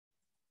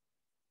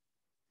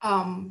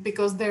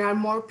because there are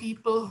more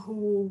people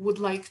who would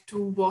like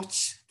to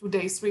watch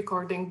today's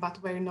recording,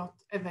 but were not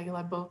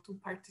available to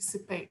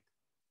participate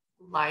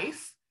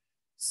live.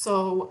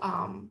 So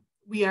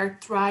we are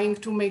trying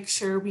to make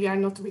sure we are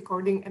not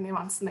recording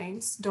anyone's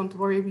names. Don't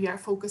worry, we are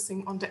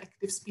focusing on the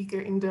active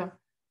speaker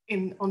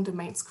on the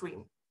main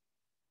screen.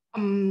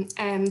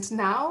 And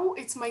now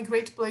it's my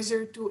great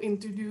pleasure to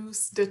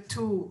introduce the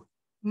two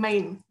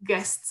main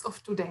guests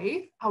of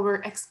today,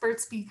 our expert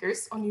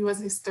speakers on US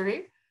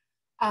history,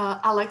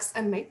 Alex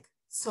and Nick.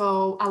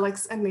 So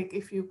Alex and Nick,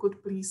 if you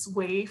could please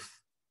wave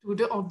to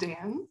the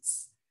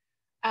audience.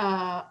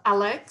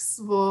 Alex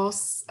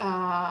was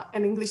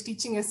an English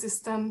teaching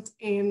assistant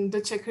in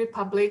the Czech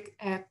Republic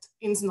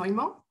in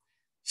Znojmo.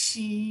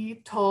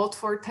 She taught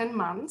for 10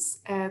 months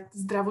at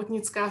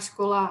Zdravotnická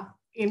škola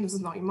in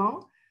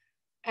Znojmo.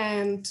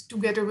 And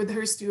together with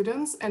her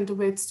students and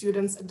with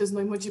students at the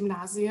Znojmo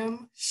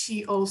Gymnasium,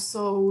 she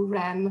also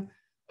ran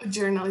a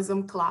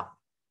journalism club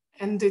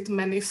and did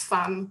many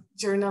fun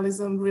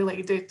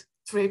journalism-related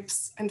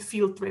trips and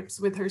field trips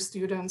with her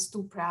students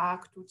to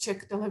Prague, to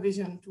Czech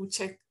television, to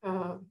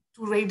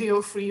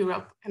Radio Free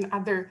Europe and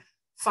other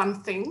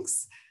fun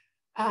things.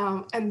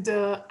 And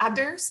the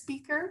other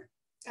speaker,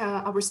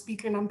 our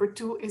speaker number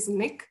 2 is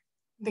Nick.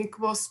 Nick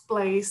was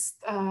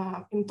placed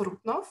in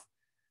Trutnov.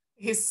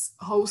 His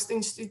host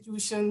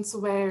institutions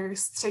were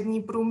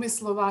Střední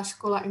průmyslová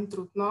škola in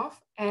Trutnov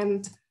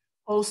and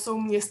also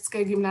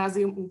Městské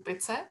gymnázium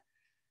Úpice.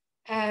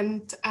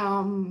 And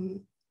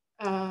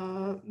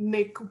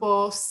Nick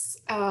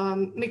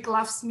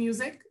loves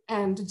music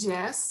and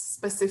jazz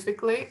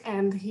specifically,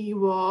 and he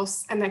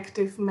was an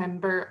active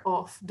member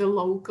of the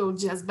local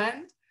jazz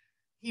band.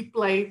 He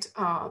played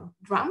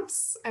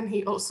drums and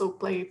he also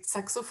played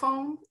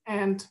saxophone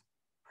and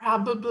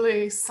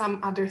probably some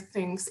other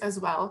things as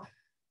well.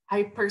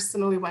 I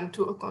personally went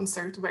to a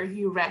concert where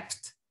he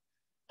rapped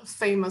a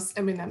famous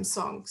Eminem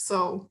song.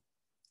 So,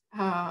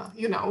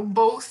 you know,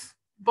 both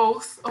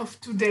of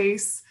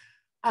today's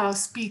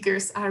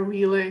speakers are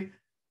really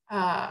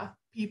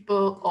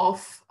people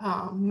of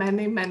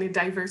many, many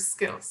diverse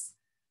skills.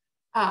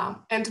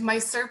 And my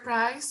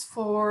surprise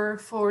for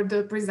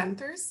the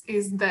presenters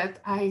is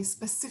that I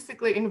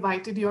specifically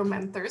invited your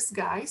mentors,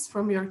 guys,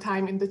 from your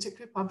time in the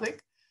Czech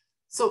Republic.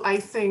 So I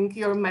think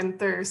your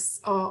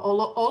mentors,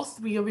 all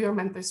 3 of your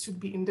mentors should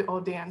be in the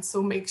audience.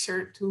 So make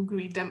sure to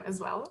greet them as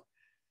well.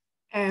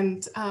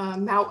 And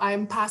now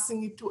I'm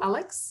passing it to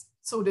Alex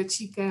so that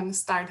she can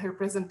start her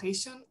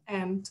presentation,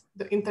 and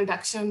the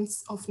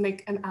introductions of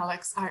Nick and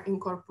Alex are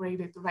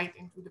incorporated right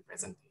into the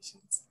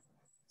presentations.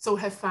 So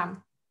have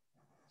fun.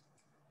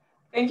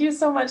 Thank you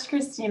so much,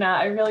 Christina.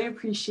 I really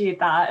appreciate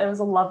that. It was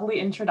a lovely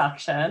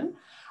introduction.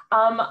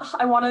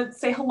 I want to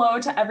say hello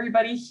to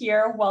everybody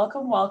here.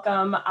 Welcome,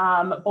 welcome.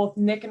 Both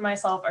Nick and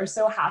myself are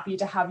so happy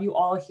to have you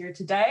all here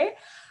today.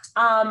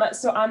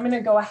 So I'm going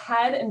to go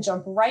ahead and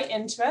jump right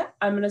into it.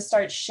 I'm going to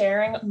start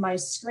sharing my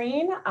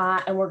screen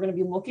and we're going to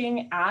be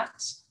looking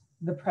at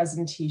the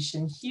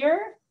presentation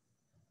here.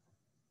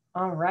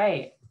 All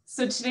right.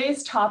 So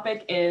today's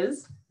topic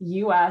is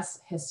US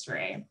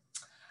history.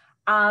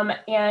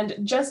 And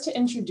just to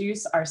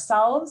introduce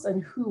ourselves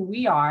and who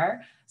we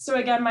are. So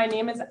again, my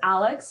name is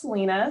Alex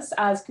Salinas.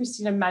 As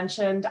Christina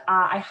mentioned,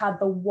 I had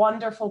the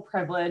wonderful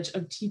privilege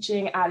of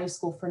teaching at a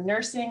school for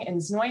nursing in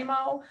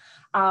Znojmo,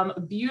 a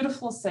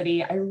beautiful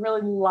city. I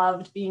really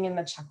loved being in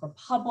the Czech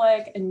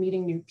Republic and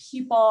meeting new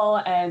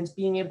people and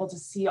being able to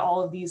see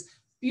all of these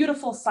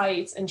beautiful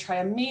sights and try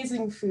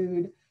amazing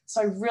food. So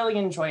I really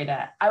enjoyed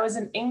it. I was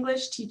an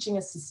English teaching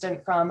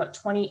assistant from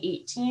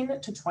 2018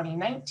 to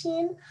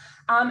 2019.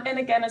 And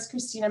again, as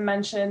Christina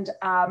mentioned,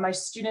 my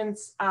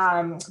students,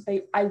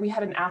 we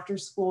had an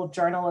after-school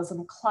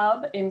journalism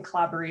club in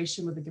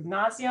collaboration with the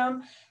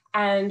gymnasium.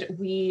 And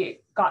we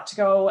got to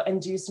go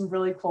and do some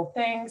really cool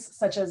things,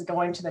 such as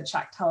going to the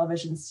Czech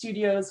television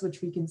studios,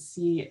 which we can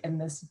see in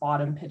this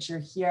bottom picture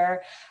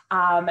here.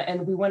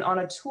 And we went on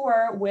a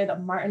tour with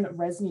Martin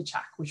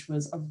Reznicek, which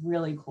was a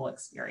really cool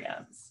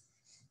experience.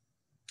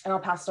 And I'll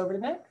pass it over to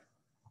Nick.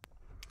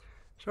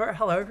 Sure.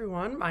 Hello,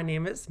 everyone. My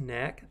name is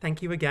Nick.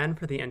 Thank you again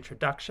for the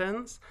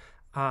introductions.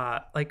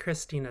 Like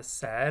Christina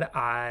said,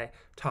 I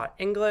taught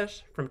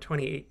English from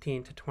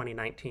 2018 to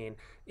 2019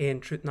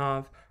 in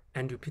Trutnov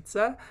and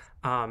Úpice.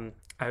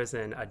 I was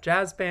in a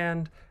jazz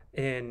band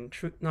in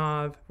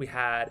Trutnov. We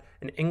had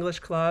an English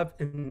club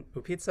in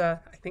Úpice.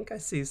 I think I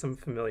see some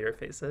familiar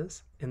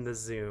faces in the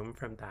Zoom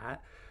from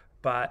that.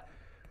 But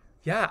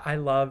yeah, I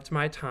loved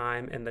my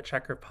time in the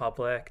Czech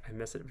Republic. I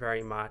miss it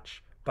very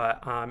much, but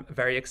I'm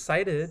very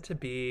excited to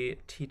be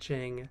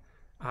teaching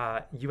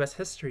US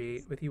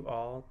history with you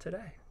all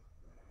today.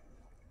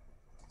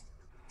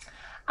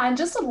 And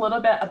just a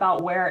little bit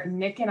about where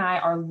Nick and I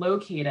are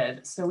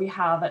located. So we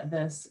have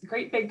this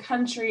great big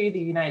country, the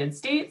United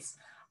States.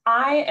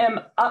 I am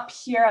up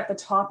here at the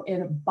top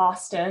in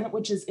Boston,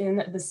 which is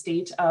in the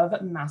state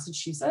of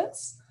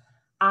Massachusetts.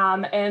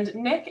 And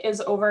Nick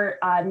is over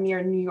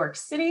near New York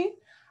City.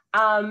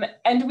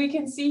 And we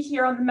can see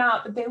here on the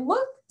map that they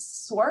look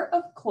sort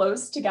of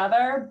close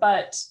together,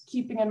 but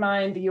keeping in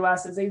mind the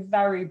US is a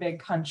very big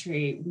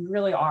country, we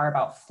really are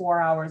about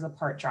 4 hours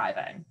apart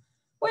driving,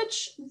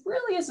 which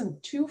really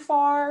isn't too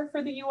far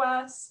for the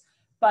US,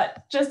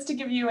 but just to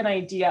give you an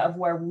idea of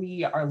where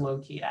we are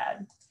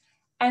located.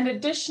 And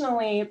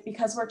additionally,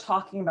 because we're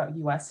talking about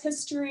US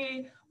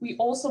history, we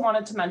also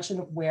wanted to mention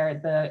where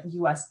the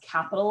US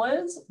capital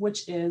is,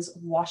 which is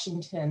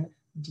Washington,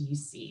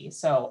 DC.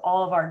 So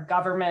all of our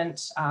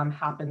government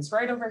happens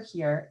right over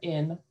here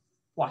in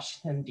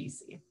Washington,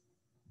 DC.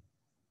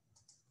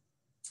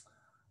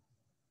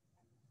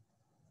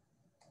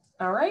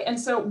 All right, and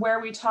so where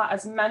we taught,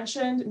 as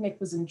mentioned, Nick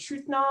was in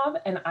Trutnov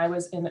and I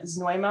was in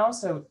Znojmo,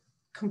 so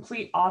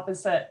complete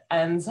opposite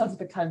ends of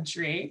the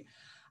country.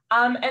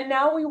 And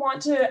now we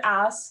want to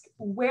ask,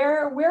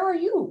 where are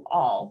you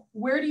all?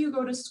 Where do you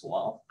go to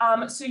school?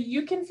 So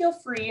you can feel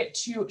free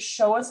to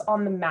show us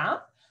on the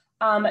map.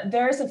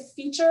 There's a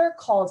feature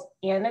called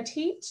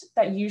Annotate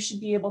that you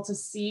should be able to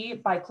see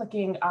by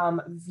clicking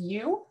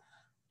View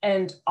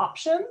and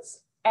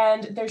Options.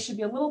 And there should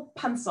be a little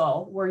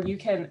pencil where you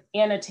can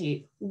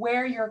annotate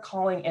where you're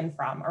calling in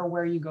from or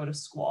where you go to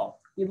school.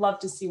 We'd love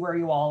to see where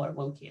you all are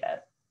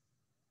located.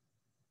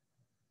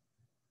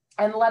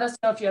 And let us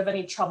know if you have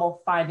any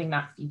trouble finding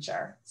that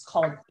feature. It's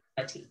called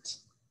Annotate.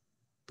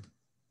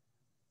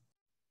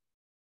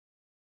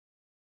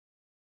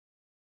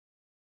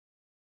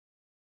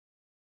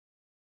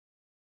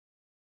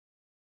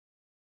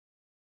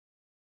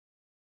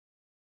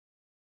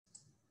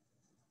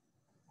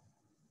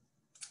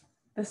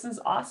 This is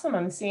awesome.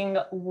 I'm seeing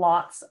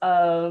lots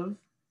of,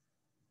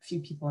 a few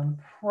people in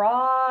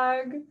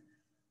Prague.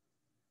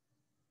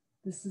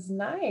 This is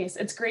nice.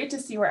 It's great to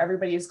see where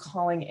everybody is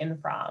calling in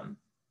from.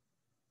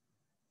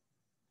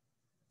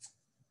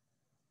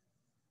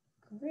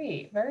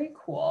 Great, very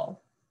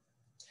cool.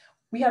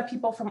 We have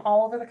people from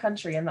all over the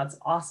country and that's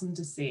awesome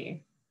to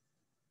see.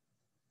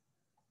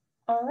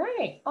 All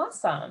right,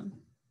 awesome.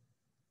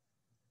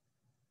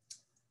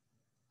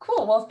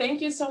 Cool, well,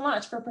 thank you so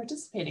much for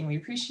participating. We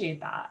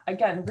appreciate that.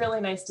 Again, really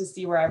nice to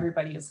see where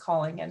everybody is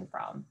calling in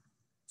from.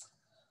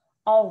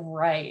 All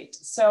right,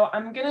 so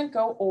I'm gonna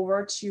go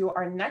over to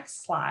our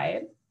next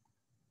slide.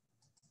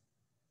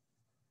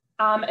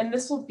 And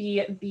this will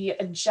be the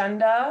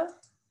agenda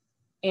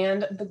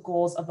and the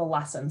goals of the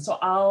lesson. So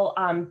I'll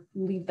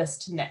leave this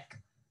to Nick.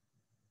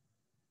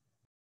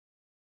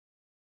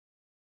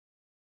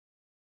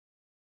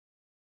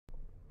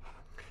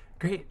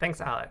 Great,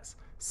 thanks, Alex.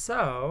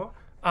 So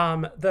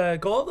the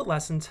goal of the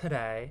lesson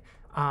today,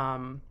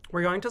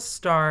 we're going to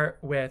start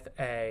with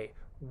a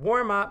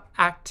warm-up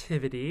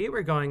activity.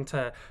 We're going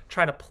to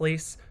try to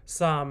place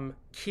some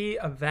key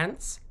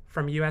events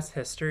from US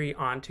history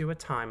onto a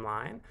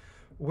timeline.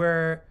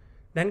 We're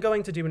then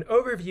going to do an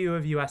overview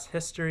of US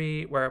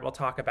history where we'll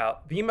talk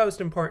about the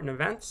most important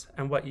events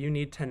and what you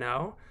need to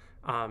know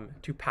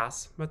to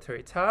pass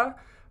Maturita.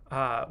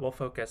 We'll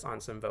focus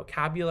on some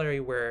vocabulary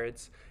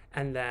words.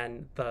 And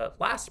then the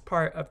last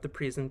part of the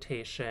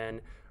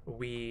presentation,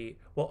 we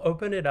will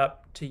open it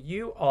up to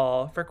you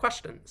all for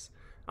questions.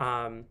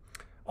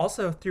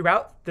 Also,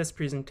 throughout this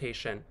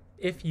presentation,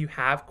 if you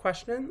have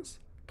questions,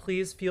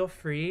 please feel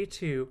free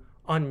to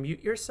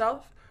unmute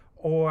yourself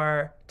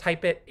or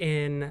type it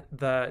in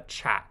the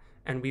chat,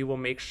 and we will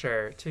make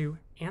sure to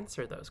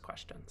answer those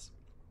questions.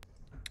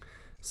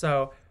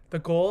 So the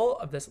goal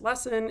of this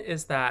lesson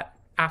is that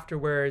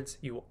afterwards,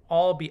 you will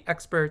all be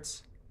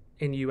experts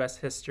in US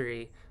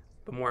history,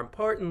 but more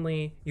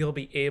importantly, you'll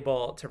be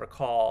able to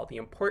recall the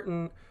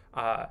important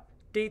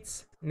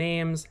dates,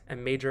 names,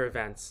 and major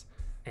events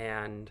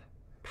and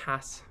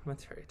pass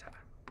Maturita.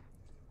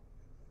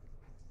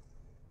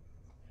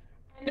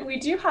 And we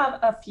do have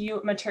a few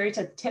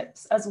Maturita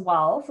tips as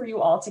well for you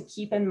all to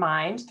keep in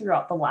mind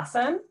throughout the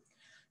lesson.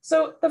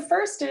 So the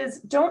first is,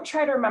 don't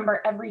try to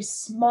remember every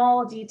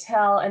small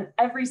detail and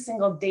every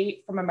single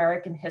date from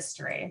American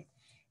history.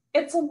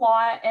 It's a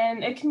lot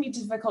and it can be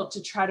difficult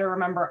to try to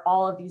remember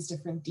all of these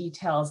different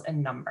details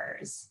and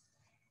numbers.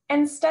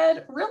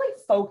 Instead, really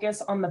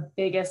focus on the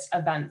biggest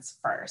events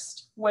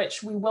first,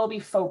 which we will be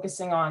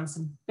focusing on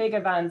some big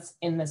events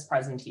in this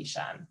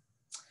presentation.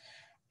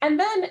 And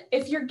then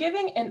if you're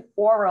giving an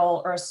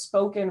oral or a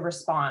spoken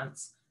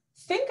response,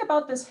 think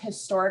about this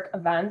historic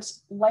event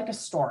like a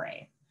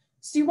story.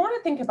 So you want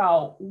to think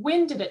about,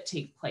 when did it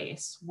take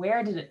place?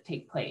 Where did it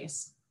take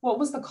place? What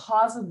was the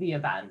cause of the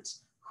event?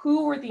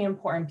 Who were the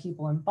important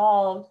people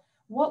involved?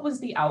 What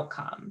was the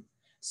outcome?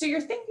 So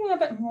you're thinking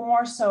of it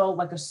more so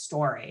like a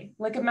story.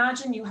 Like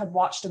imagine you had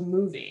watched a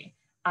movie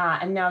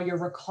and now you're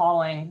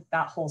recalling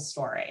that whole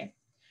story.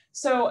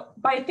 So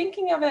by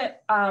thinking of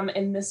it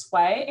in this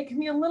way, it can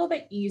be a little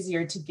bit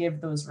easier to give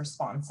those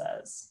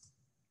responses.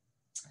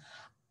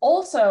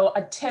 Also,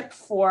 a tip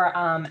for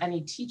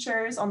any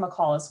teachers on the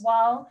call as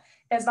well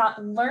is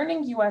that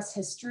learning US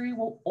history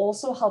will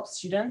also help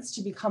students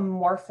to become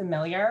more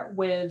familiar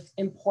with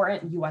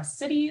important US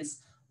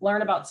cities,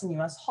 learn about some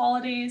US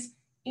holidays,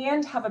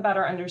 and have a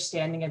better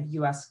understanding of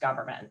US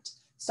government.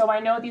 So I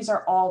know these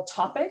are all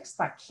topics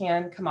that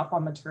can come up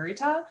on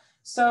Maturita,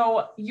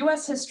 So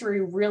US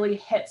history really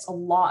hits a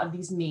lot of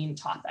these main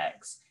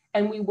topics,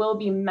 and we will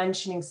be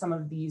mentioning some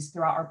of these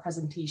throughout our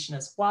presentation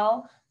as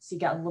well. So you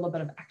get a little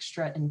bit of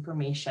extra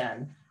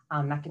information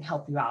that can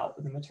help you out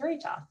with the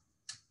maturita.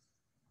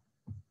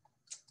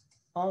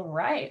 All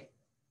right.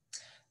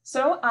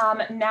 So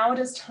now it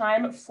is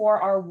time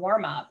for our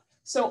warm up.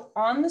 So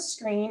on the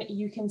screen,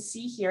 you can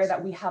see here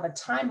that we have a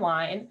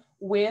timeline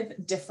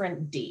with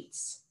different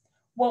dates.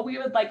 What we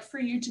would like for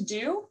you to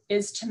do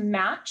is to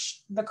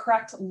match the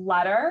correct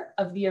letter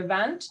of the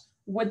event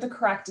with the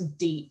correct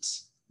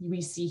date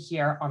we see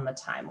here on the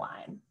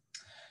timeline.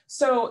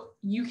 So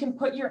you can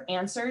put your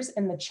answers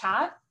in the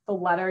chat, the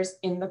letters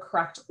in the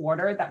correct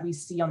order that we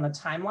see on the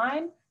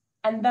timeline,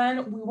 and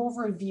then we will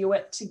review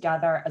it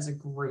together as a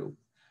group.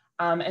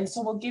 And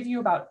so we'll give you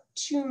about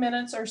 2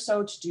 minutes or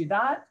so to do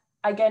that.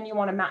 Again, you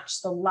want to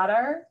match the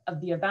letter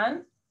of the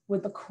event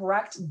with the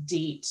correct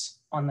date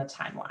on the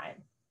timeline.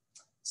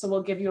 So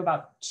we'll give you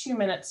about 2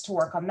 minutes to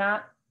work on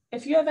that.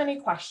 If you have any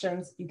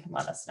questions, you can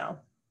let us know.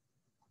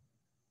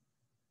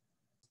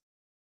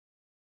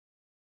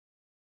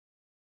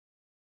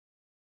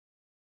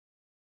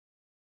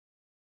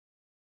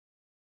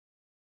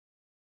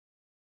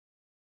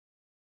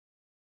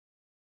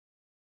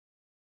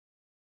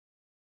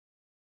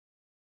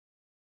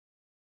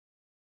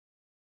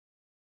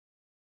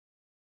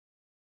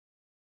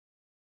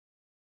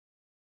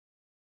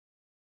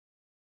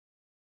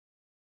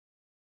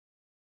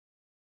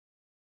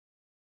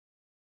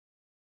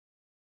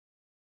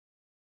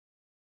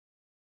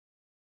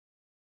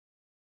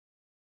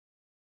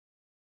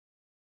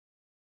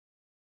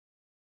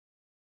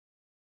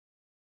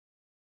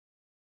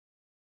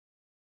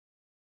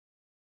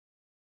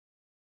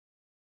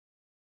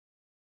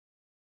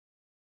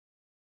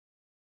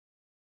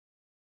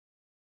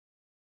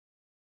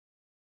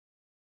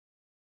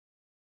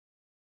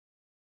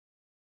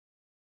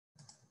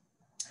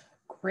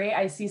 Great,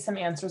 I see some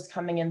answers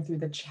coming in through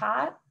the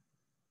chat.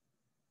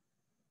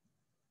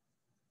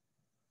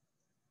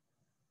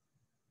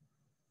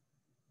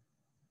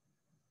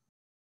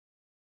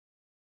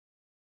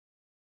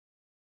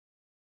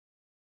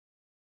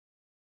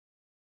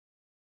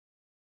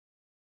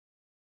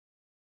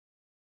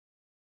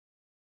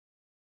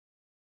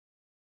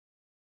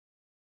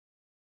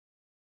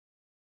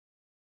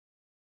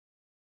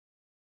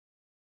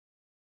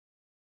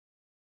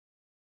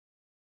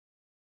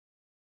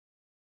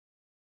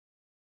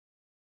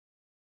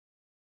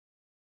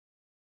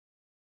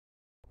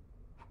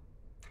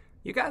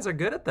 You guys are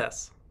good at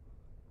this.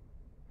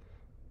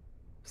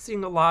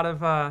 Seeing a lot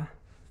of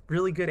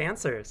really good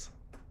answers.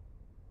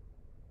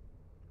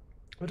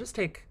 We'll just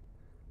take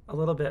a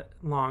little bit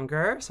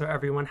longer so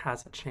everyone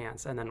has a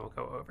chance, and then we'll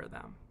go over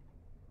them.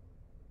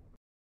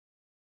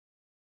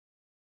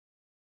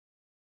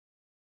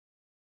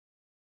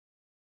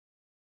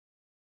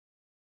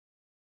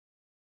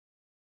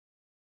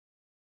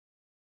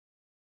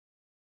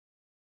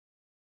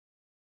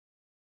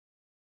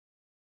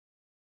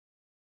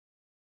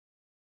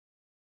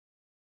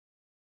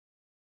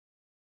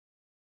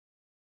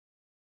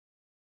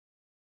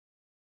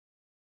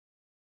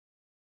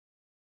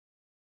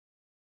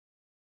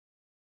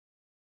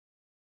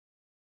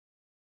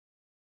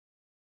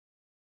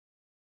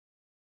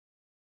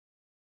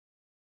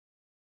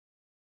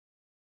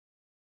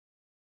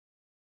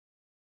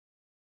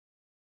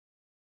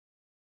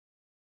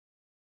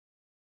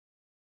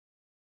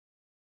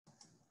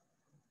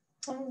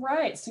 All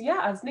right, so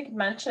yeah, as Nick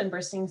mentioned,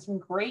 we're seeing some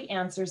great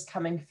answers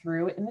coming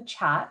through in the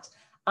chat.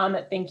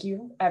 Thank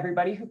you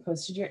everybody who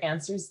posted your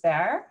answers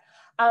there.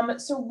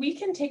 So we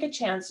can take a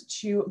chance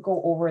to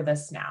go over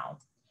this now.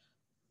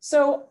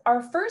 So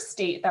our first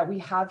date that we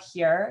have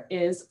here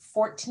is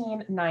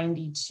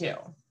 1492.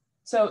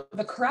 So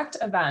the correct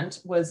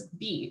event was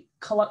B,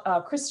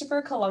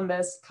 Christopher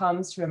Columbus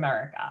comes to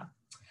America.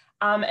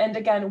 And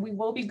again, we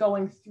will be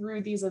going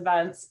through these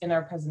events in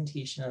our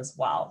presentation as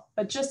well,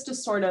 but just to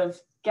sort of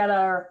get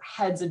our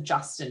heads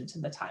adjusted to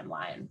the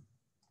timeline.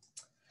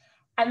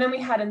 And then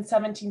we had in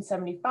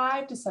 1775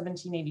 to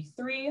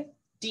 1783,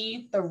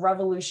 D, the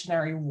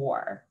Revolutionary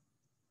War.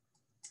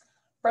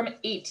 From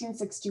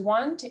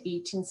 1861 to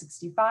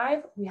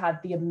 1865, we had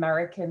the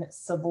American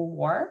Civil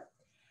War.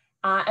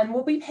 And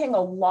we'll be paying a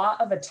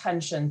lot of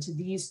attention to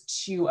these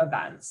two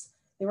events.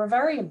 They were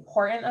very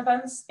important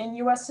events in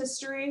US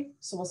history,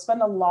 so we'll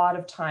spend a lot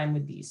of time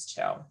with these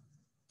two.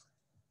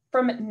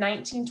 From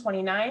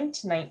 1929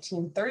 to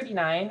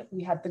 1939,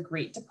 we had the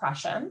Great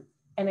Depression.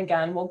 And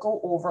again, we'll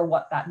go over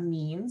what that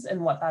means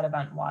and what that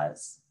event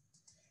was.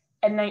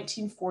 In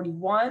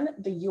 1941,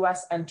 the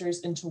US enters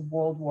into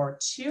World War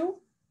II.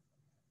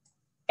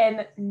 In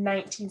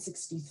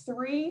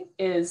 1963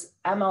 is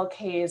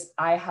MLK's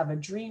I Have a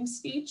Dream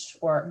speech,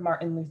 or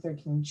Martin Luther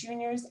King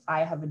Jr.'s I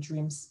Have a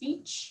Dream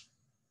speech.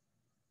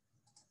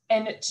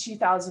 In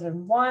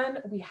 2001,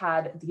 we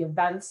had the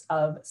events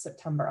of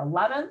September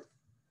 11th.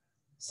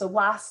 So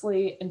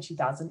lastly, in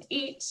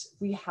 2008,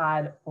 we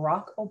had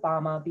Barack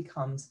Obama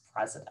becomes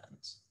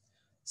president.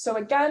 So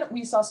again,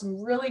 we saw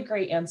some really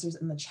great answers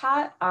in the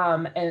chat,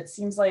 and it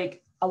seems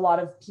like a lot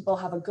of people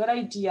have a good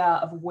idea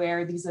of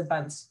where these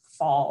events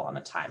fall on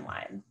a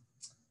timeline.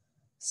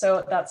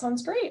 So that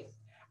sounds great.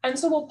 And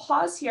so we'll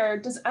pause here.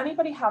 Does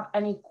anybody have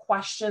any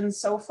questions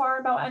so far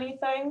about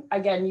anything?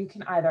 Again, you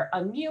can either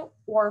unmute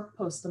or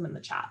post them in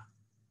the chat.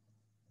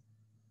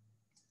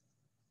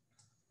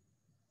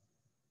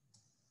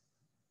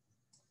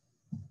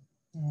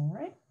 All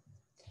right.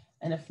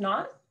 And if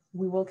not,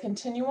 we will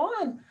continue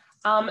on.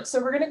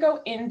 So we're going to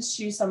go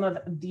into some of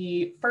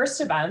the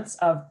first events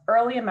of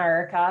early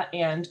America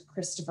and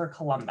Christopher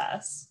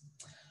Columbus.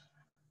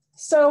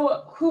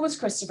 So who was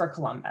Christopher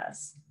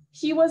Columbus?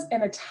 He was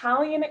an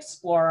Italian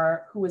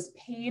explorer who was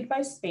paid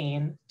by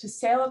Spain to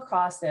sail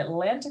across the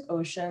Atlantic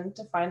Ocean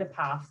to find a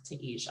path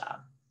to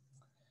Asia.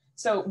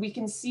 So we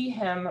can see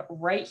him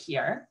right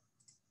here.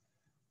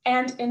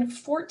 And in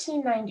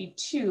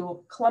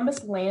 1492,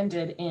 Columbus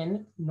landed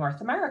in North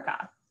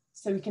America.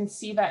 So we can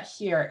see that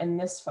here in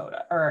this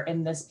photo, or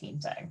in this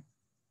painting.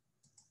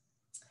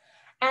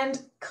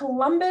 And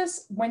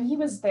Columbus, when he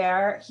was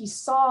there, he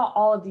saw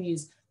all of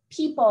these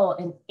people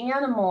and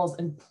animals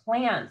and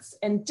plants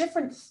and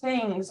different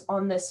things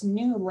on this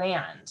new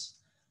land.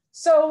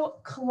 So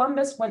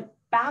Columbus went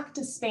back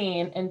to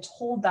Spain and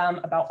told them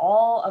about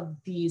all of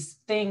these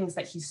things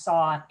that he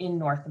saw in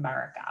North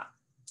America.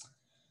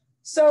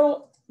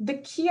 So the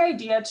key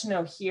idea to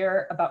know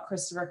here about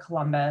Christopher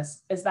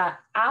Columbus is that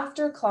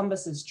after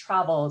Columbus's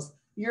travels,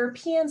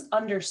 Europeans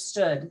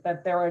understood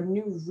that there are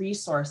new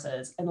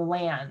resources and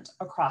land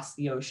across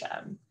the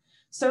ocean.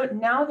 So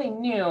now they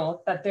knew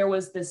that there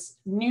was this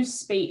new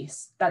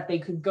space that they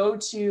could go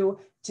to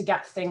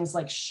get things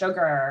like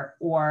sugar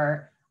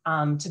or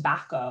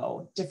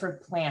tobacco,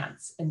 different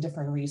plants, and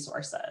different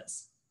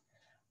resources.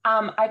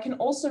 I can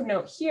also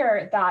note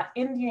here that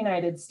in the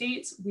United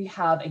States, we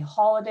have a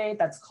holiday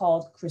that's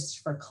called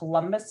Christopher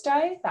Columbus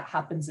Day that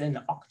happens in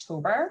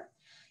October.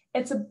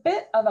 It's a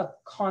bit of a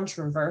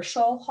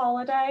controversial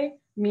holiday,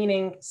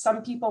 meaning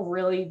some people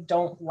really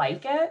don't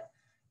like it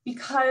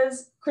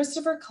because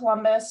Christopher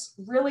Columbus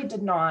really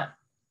did not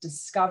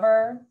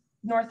discover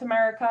North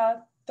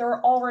America. There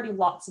were already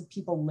lots of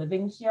people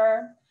living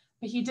here,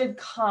 but he did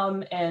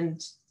come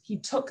and he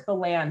took the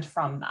land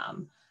from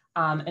them.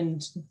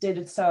 And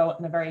did so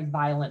in a very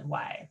violent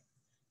way.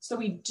 So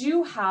we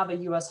do have a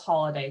US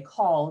holiday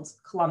called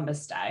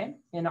Columbus Day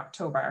in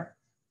October,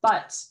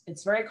 but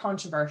it's very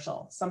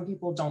controversial. Some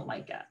people don't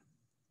like it.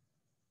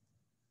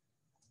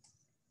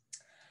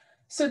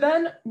 So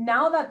then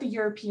now that the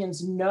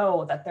Europeans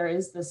know that there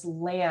is this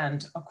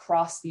land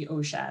across the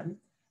ocean,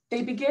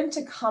 they begin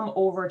to come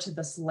over to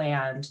this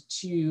land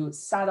to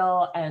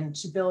settle and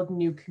to build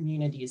new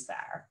communities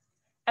there.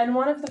 And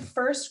one of the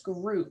first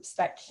groups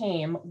that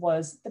came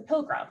was the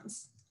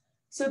Pilgrims.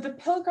 So the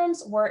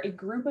Pilgrims were a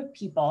group of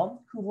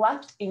people who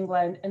left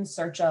England in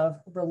search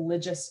of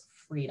religious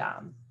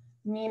freedom,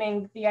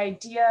 meaning the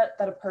idea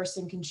that a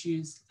person can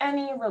choose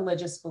any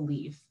religious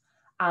belief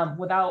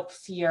without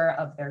fear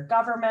of their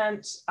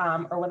government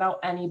or without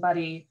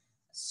anybody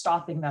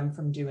stopping them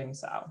from doing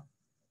so.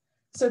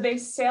 So they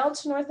sailed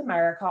to North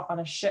America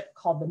on a ship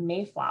called the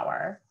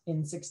Mayflower in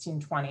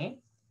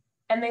 1620.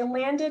 And they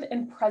landed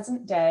in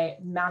present-day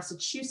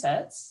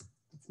Massachusetts,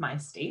 it's my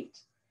state,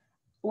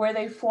 where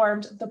they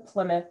formed the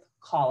Plymouth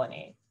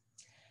colony.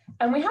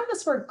 And we have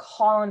this word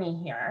colony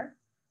here,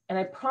 and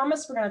I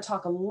promise we're going to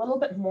talk a little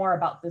bit more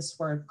about this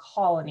word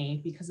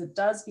colony because it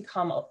does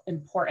become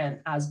important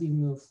as we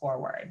move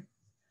forward.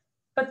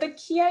 But the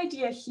key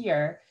idea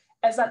here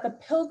is that the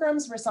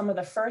Pilgrims were some of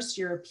the first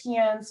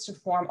Europeans to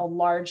form a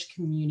large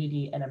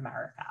community in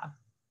America.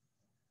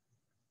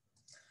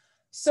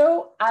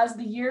 So as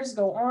the years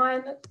go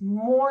on,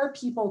 more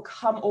people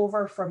come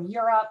over from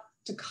Europe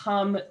to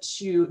come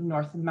to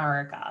North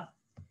America.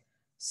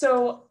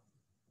 So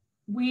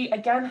we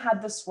again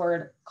had this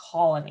word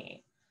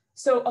colony.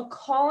 So a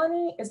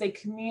colony is a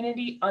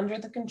community under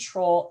the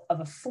control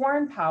of a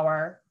foreign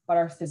power, but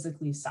are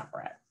physically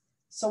separate.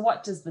 So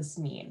what does this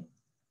mean?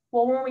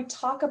 Well, when we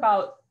talk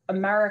about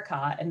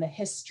America and the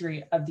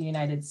history of the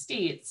United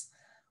States,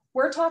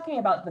 we're talking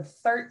about the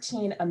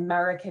 13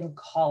 American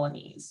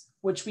colonies,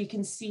 which we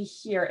can see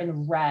here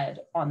in red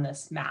on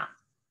this map.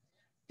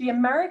 The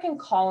American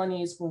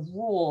colonies were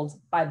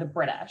ruled by the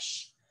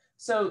British.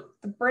 So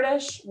the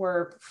British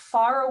were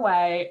far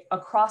away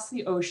across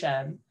the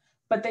ocean,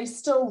 but they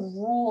still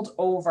ruled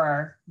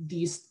over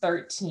these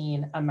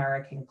 13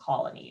 American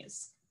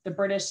colonies. The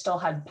British still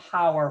had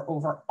power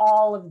over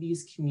all of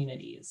these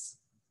communities.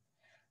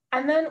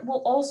 And then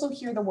we'll also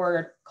hear the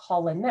word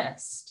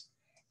colonist.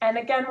 And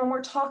again, when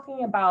we're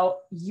talking about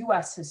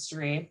US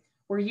history,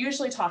 we're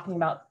usually talking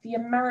about the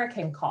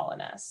American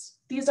colonists.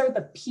 These are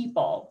the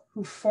people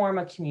who form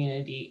a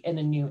community in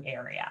a new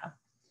area.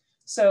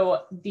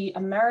 So the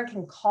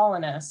American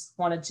colonists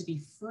wanted to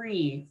be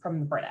free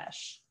from the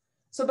British.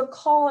 So the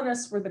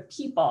colonists were the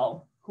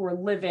people who were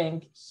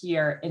living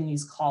here in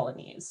these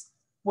colonies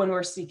when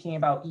we're speaking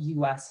about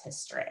US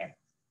history.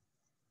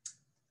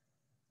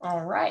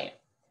 All right.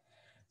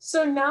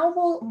 So now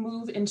we'll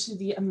move into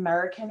the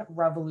American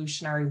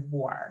Revolutionary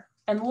War.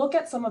 and look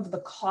at some of the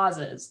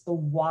causes, the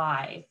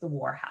why the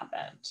war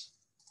happened.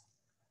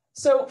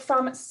 So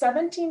from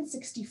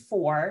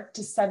 1764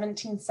 to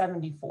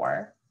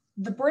 1774,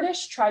 the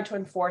British tried to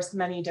enforce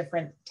many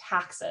different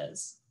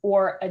taxes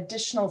or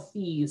additional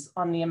fees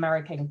on the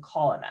American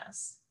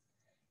colonists.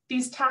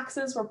 These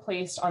taxes were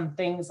placed on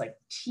things like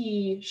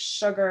tea,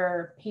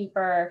 sugar,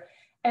 paper,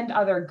 and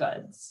other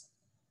goods.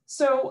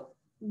 So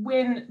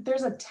when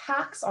there's a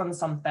tax on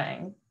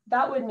something,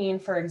 that would mean,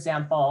 for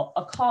example,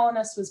 a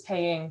colonist was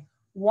paying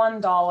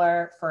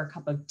 $1 for a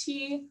cup of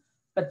tea,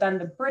 but then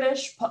the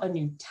British put a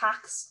new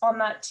tax on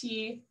that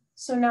tea.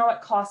 So now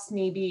it costs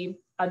maybe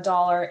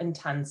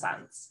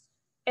 $1.10.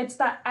 It's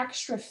that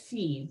extra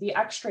fee, the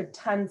extra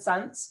 10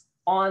 cents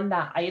on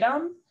that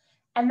item.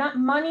 And that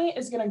money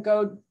is going to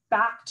go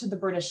back to the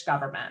British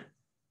government.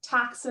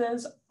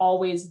 Taxes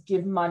always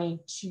give money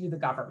to the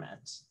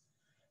government.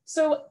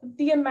 So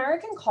the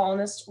American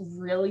colonists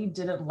really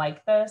didn't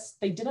like this.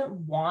 They didn't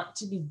want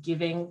to be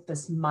giving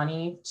this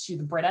money to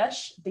the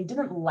British. They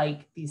didn't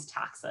like these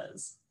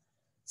taxes.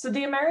 So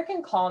the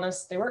American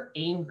colonists, they were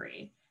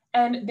angry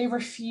and they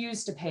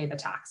refused to pay the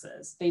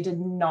taxes. They did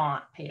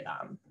not pay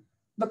them.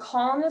 The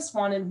colonists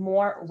wanted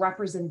more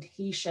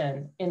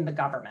representation in the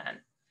government.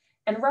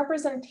 And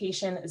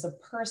representation is a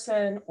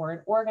person or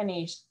an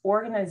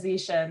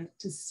organization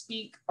to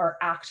speak or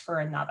act for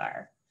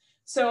another.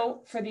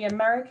 So for the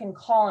American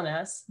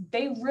colonists,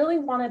 they really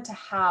wanted to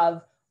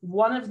have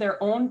one of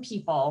their own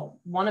people,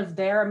 one of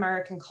their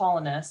American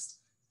colonists,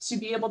 to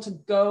be able to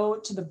go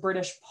to the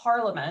British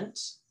Parliament,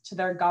 to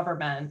their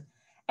government,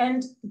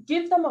 and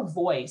give them a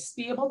voice,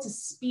 be able to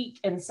speak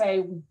and say,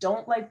 we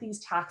don't like these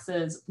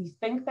taxes, we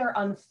think they're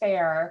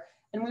unfair,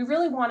 and we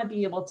really want to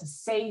be able to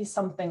say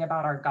something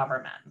about our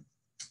government.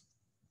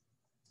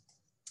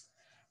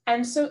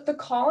 And so the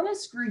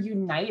colonists grew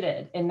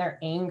united in their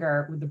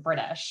anger with the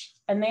British,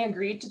 and they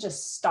agreed to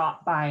just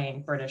stop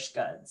buying British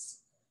goods.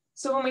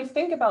 So when we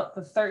think about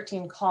the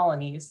 13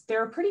 colonies, they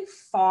were pretty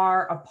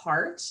far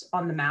apart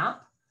on the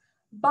map,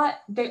 but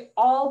they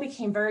all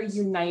became very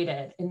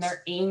united in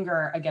their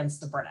anger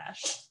against the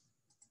British.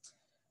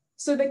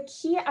 So the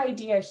key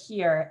idea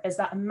here is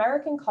that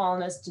American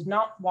colonists did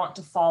not want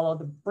to follow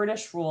the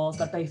British rules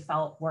that they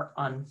felt were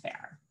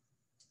unfair.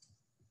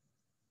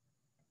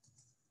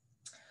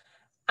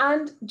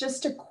 And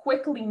just to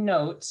quickly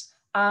note,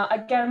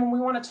 again, when we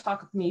want to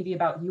talk maybe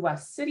about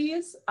US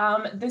cities,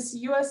 this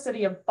US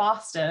city of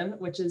Boston,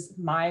 which is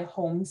my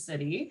home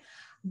city,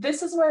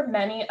 this is where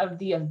many of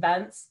the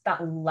events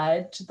that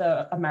led to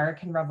the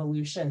American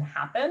Revolution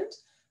happened.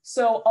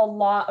 So a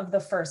lot of the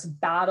first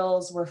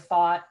battles were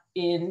fought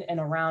in and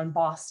around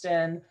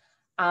Boston.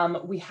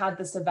 We had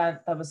this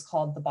event that was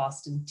called the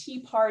Boston Tea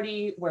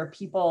Party, where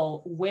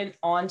people went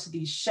onto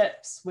these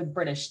ships with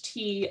British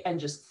tea and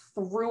just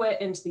threw it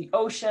into the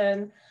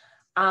ocean.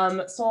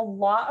 So a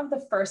lot of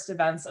the first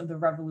events of the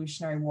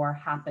Revolutionary War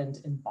happened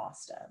in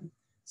Boston.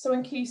 So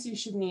in case you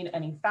should need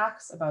any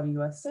facts about a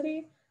US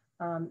city,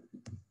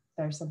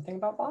 there's something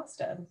about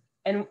Boston.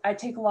 And I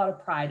take a lot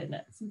of pride in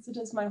it since it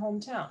is my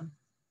hometown.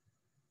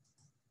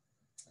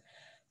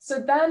 So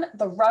then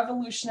the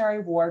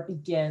Revolutionary War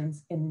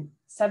begins in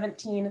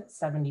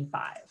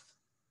 1775.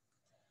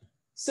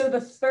 So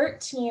the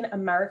 13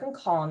 American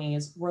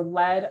colonies were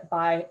led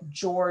by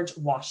George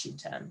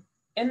Washington.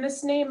 And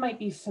this name might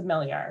be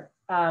familiar.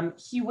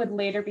 He would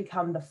later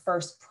become the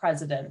first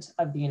president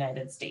of the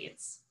United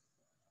States.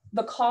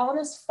 The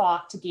colonists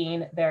fought to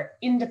gain their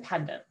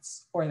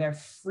independence or their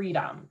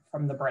freedom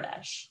from the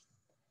British.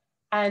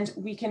 And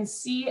we can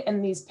see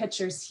in these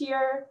pictures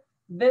here,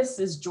 this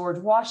is George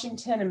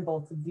Washington in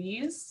both of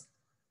these.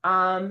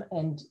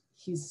 And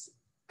he's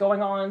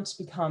going on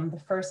to become the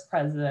first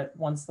president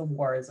once the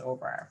war is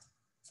over.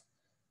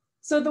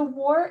 So the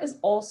war is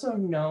also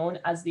known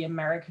as the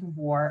American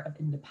War of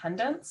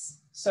Independence.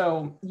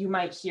 So you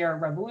might hear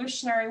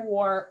Revolutionary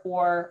War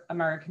or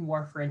American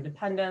War for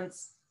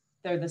Independence.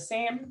 They're the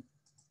same.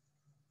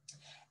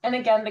 And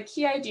again, the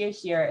key idea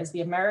here is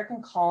the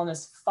American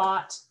colonists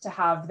fought to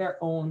have their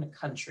own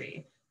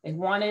country. They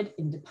wanted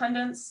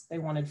independence, they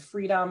wanted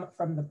freedom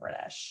from the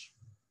British.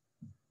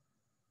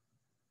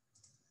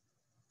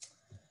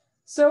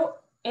 So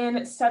in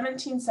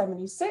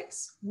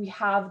 1776, we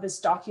have this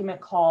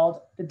document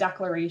called the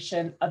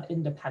Declaration of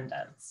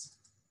Independence.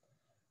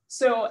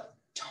 So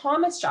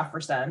Thomas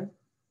Jefferson,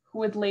 who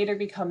would later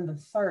become the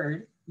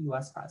third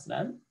US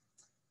president,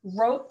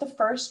 wrote the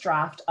first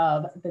draft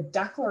of the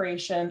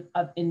Declaration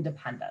of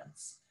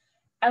Independence.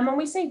 And when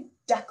we say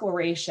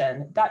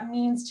declaration, that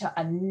means to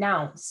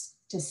announce,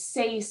 to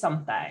say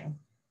something.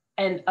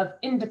 And of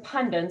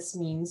independence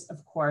means,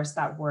 of course,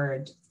 that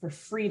word for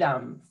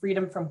freedom,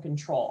 freedom from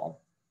control.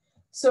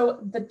 So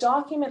the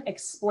document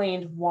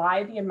explained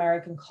why the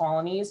American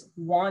colonies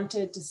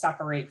wanted to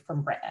separate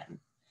from Britain.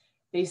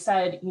 They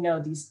said, you know,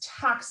 these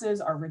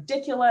taxes are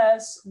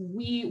ridiculous.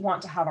 We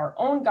want to have our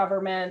own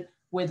government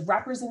with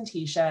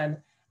representation.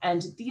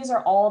 And these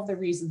are all of the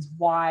reasons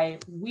why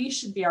we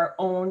should be our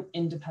own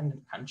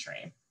independent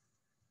country.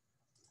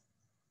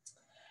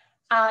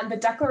 The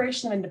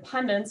Declaration of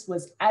Independence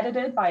was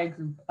edited by a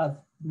group of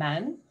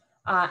men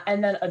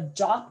and then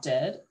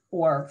adopted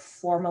or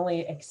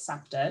formally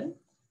accepted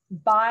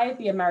by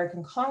the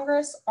American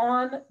Congress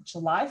on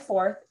July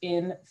 4th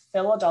in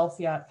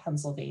Philadelphia,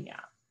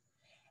 Pennsylvania.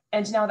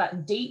 And now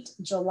that date,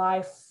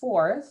 July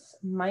 4th,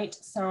 might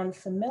sound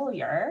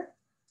familiar.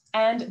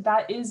 And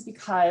that is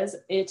because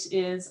it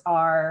is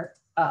our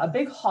a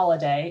big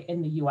holiday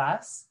in the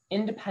US,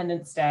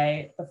 Independence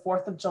Day, the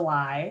 4th of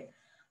July.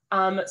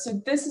 So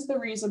this is the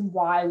reason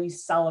why we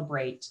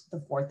celebrate the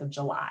 4th of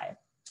July.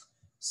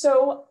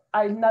 So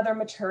another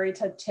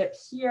Maturita tip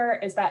here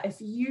is that if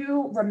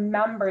you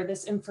remember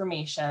this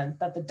information,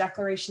 that the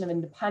Declaration of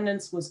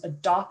Independence was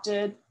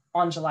adopted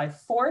on July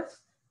 4th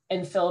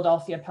in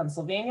Philadelphia,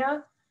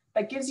 Pennsylvania,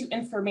 that gives you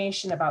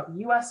information about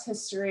US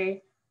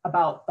history,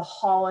 about the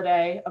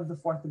holiday of the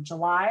 4th of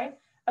July,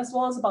 as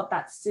well as about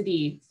that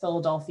city,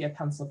 Philadelphia,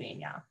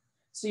 Pennsylvania.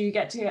 So you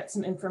get to get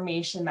some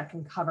information that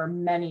can cover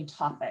many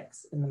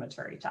topics in the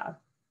Maturita.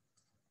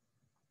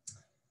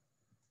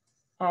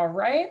 All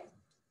right.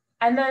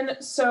 And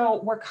then,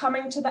 so we're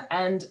coming to the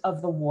end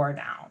of the war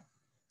now.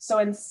 So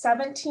in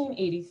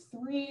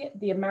 1783,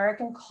 the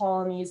American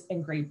colonies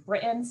in Great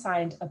Britain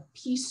signed a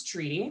peace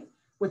treaty,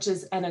 which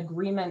is an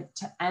agreement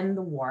to end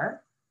the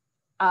war.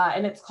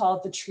 And it's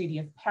called the Treaty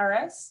of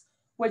Paris,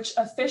 which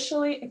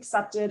officially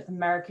accepted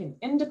American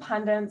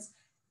independence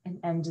and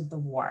ended the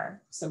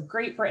war. So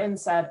Great Britain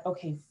said,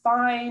 okay,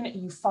 fine,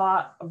 you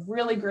fought a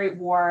really great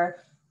war.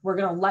 We're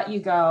gonna let you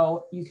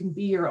go. You can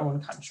be your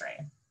own country.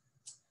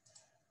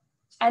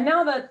 And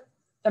now that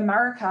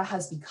America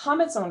has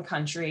become its own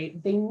country,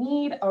 they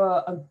need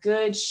a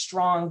good,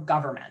 strong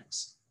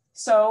government.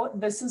 So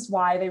this is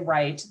why they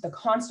write the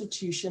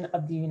Constitution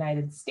of the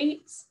United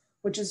States,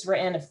 which is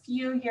written a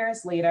few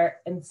years later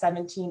in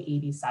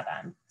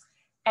 1787.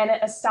 And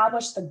it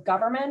established the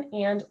government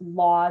and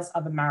laws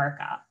of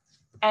America.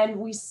 And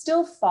we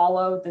still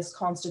follow this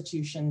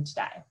Constitution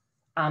today.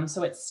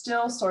 So it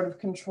still sort of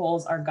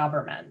controls our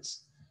government.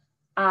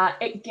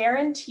 It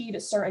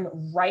guaranteed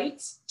certain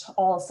rights to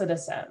all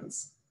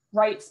citizens,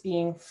 rights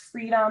being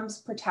freedoms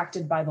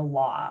protected by the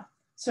law.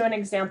 So an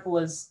example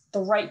is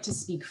the right to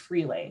speak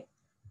freely,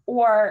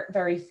 or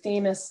very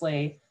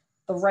famously,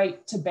 the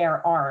right to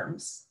bear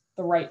arms,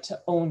 the right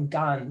to own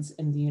guns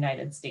in the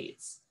United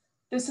States.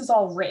 This is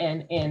all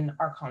written in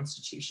our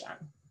Constitution.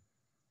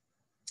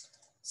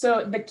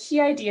 So the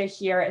key idea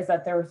here is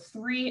that there are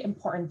three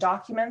important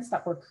documents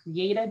that were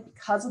created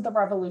because of the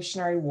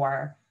Revolutionary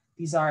War.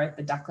 These are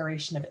the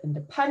Declaration of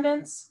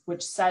Independence,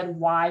 which said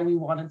why we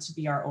wanted to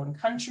be our own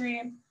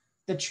country,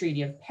 the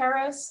Treaty of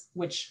Paris,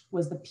 which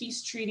was the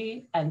peace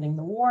treaty ending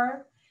the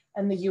war,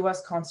 and the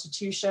US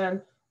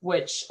Constitution,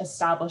 which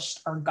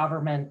established our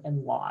government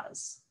and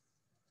laws.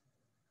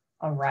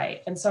 All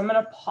right, and so I'm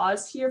gonna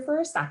pause here for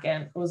a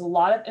second. It was a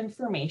lot of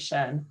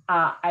information.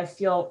 I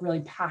feel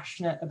really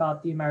passionate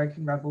about the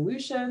American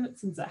Revolution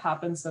since it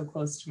happened so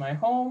close to my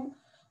home.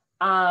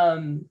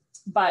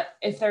 But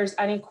if there's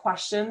any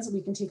questions,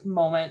 we can take a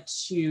moment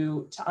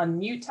to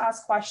unmute to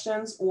ask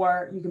questions,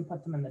 or you can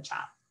put them in the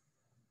chat.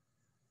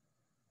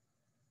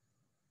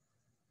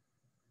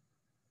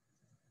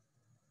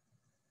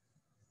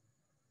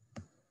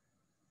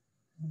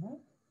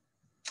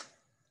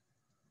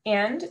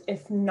 And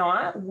if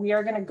not, we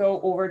are going to go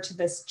over to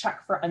this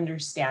check for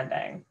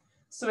understanding.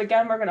 So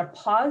again, we're going to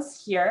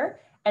pause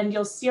here and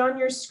you'll see on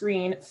your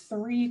screen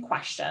 3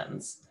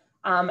 questions.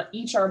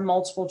 Each are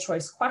multiple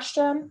choice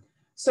question.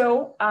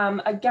 So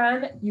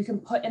again, you can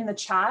put in the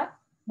chat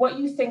what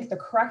you think the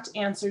correct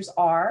answers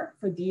are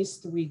for these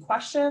 3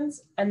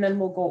 questions, and then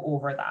we'll go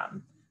over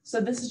them. So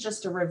this is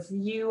just a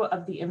review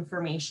of the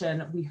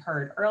information we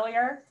heard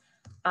earlier.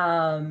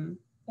 And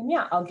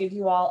yeah, I'll give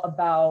you all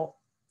about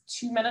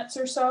 2 minutes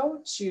or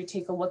so to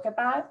take a look at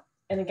that.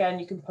 And again,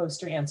 you can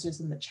post your answers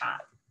in the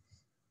chat.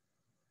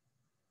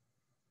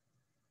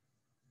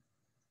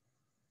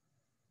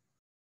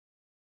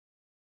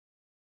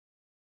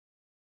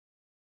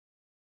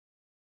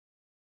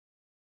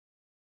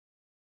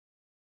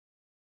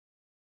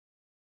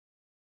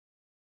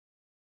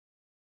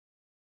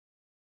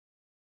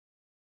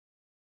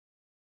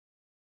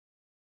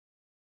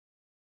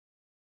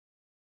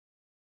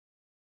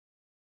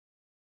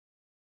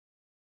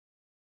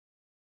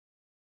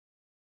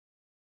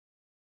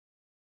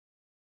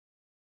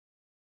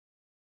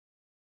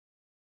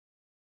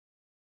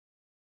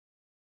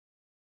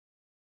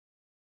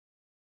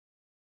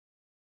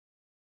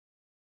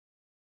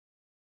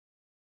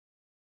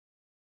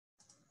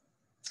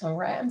 All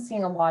right, I'm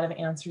seeing a lot of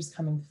answers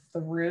coming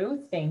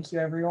through. Thank you,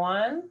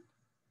 everyone.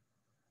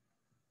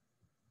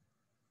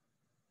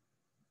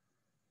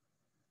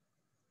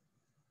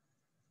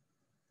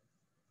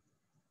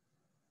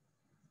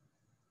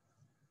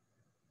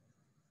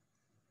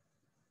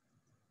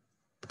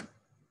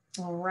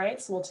 All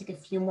right, so we'll take a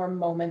few more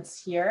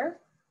moments here.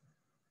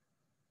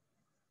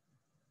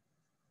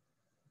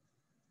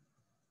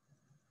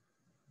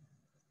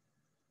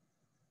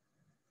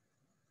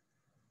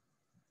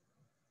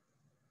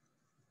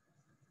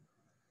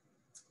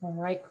 All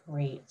right,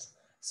 great.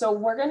 So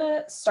we're going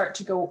to start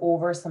to go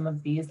over some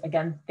of these.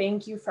 Again,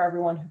 thank you for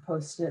everyone who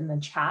posted in the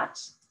chat.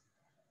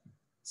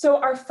 So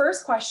our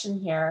first question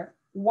here,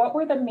 what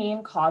were the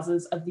main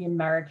causes of the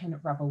American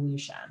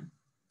Revolution?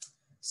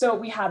 So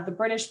we had the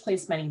British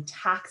place many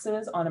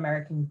taxes on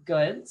American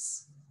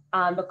goods.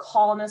 The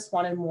colonists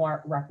wanted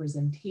more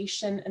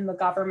representation in the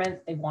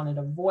government. They wanted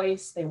a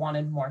voice. They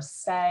wanted more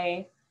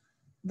say.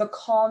 The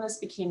colonists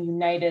became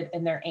united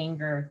in their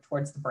anger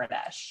towards the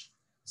British.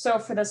 So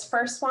for this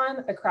first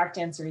one, the correct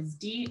answer is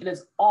D. It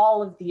is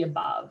all of the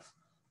above.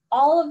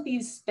 All of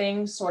these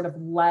things sort of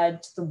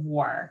led to the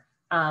war.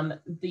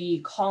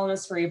 The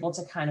colonists were able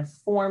to kind of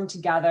form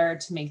together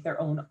to make their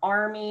own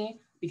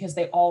army because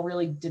they all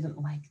really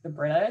didn't like the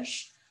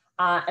British.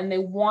 And they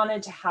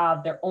wanted to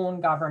have their own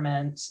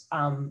government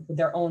with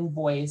their own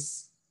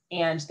voice,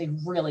 and they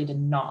really did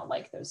not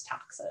like those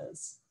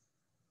taxes.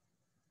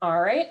 All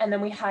right, and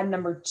then we had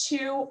number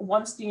 2,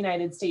 once the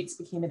United States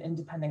became an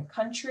independent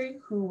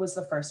country, who was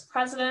the first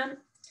president?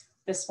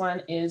 This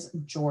one is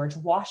George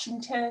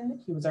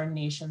Washington. He was our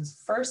nation's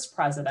first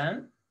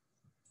president.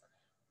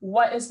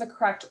 What is the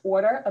correct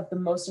order of the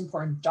most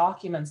important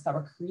documents that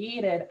were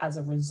created as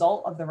a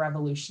result of the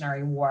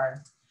Revolutionary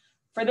War?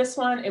 For this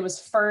one, it was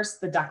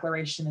first the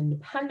Declaration of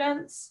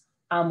Independence,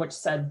 which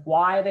said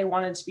why they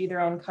wanted to be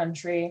their own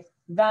country.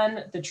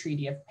 Then the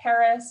Treaty of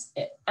Paris,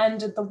 it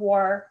ended the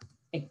war.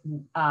 It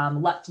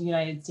let the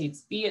United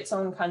States be its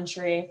own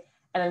country.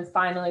 And then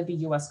finally,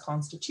 the US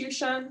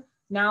Constitution.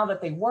 Now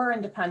that they were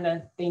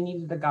independent, they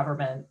needed a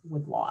government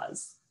with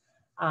laws.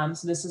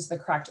 So this is the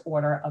correct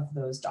order of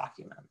those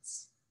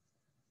documents.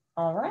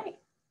 All right,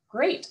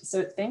 great.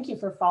 So thank you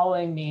for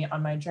following me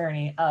on my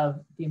journey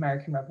of the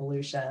American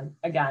Revolution.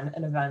 Again,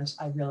 an event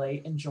I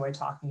really enjoy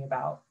talking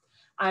about.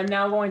 I'm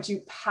now going to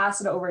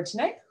pass it over to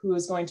Nick, who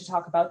is going to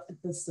talk about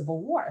the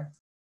Civil War.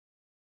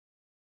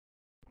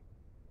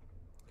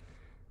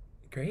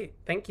 Great,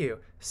 thank you.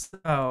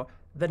 So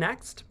the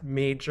next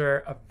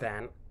major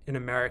event in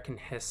American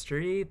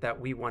history that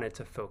we wanted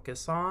to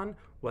focus on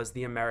was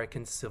the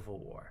American Civil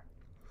War.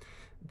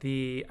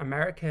 The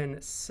American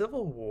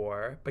Civil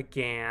War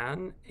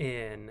began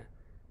in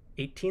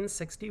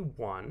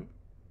 1861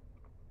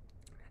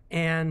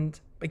 and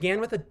began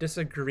with a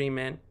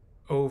disagreement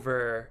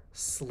over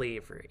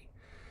slavery.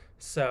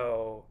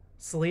 So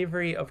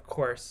slavery, of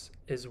course,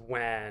 is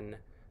when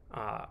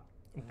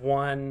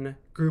one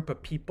group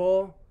of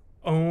people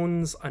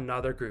owns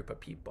another group of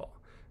people.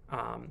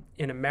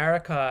 In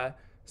America,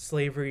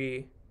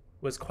 slavery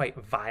was quite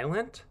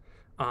violent,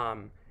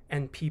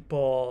 and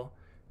people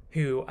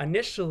who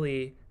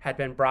initially had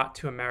been brought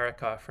to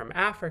America from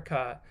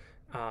Africa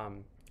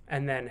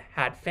and then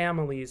had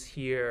families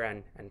here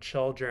and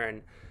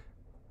children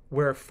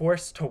were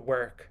forced to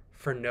work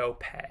for no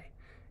pay.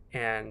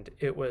 And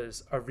it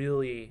was a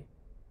really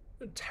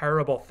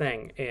terrible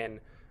thing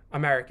in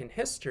American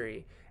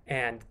history.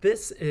 And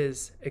this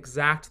is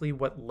exactly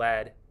what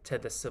led to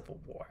the Civil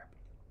War.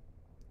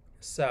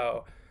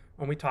 So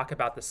when we talk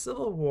about the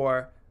Civil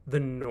War, the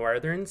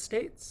northern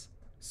states,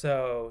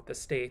 so the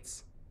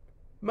states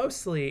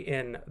mostly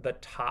in the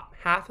top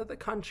half of the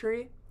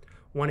country,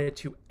 wanted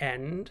to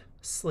end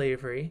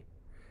slavery,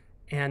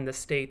 and the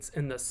states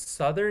in the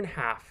southern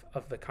half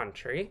of the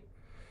country,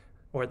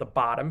 or the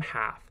bottom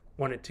half,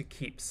 wanted to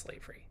keep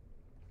slavery.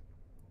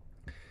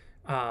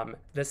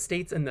 The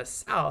states in the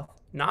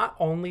South, not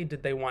only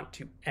did they want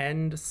to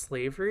end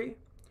slavery,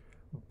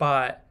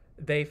 but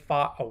they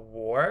fought a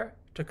war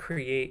to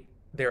create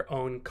their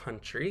own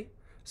country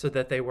so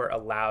that they were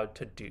allowed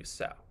to do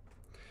so.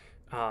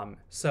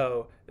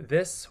 So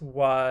this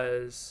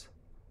was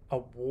a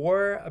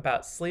war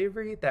about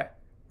slavery that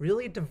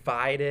really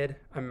divided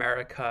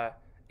America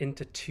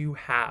into two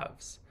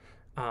halves.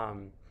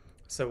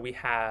 So we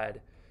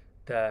had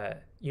the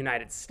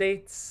United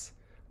States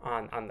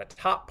on the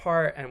top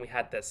part, and we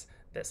had this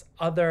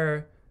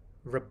other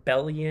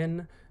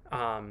rebellion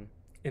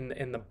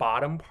in the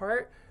bottom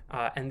part,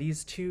 and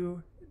these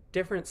two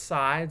different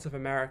sides of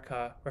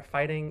America were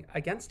fighting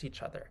against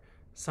each other.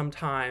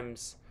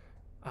 Sometimes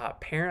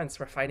parents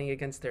were fighting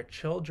against their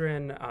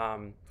children,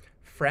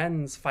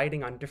 friends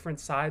fighting on different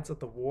sides of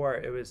the war.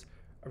 It was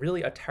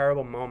really a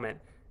terrible moment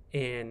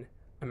in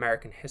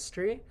American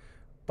history,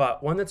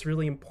 but one that's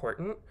really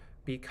important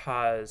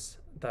because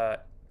the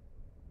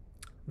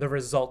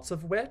results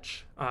of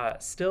which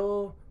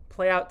still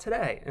play out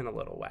today in a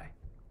little way.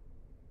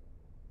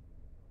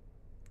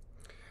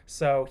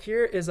 So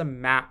here is a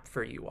map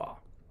for you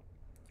all.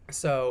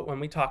 So when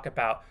we talk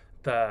about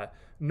the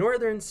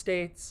northern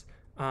states,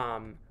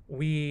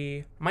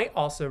 we might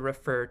also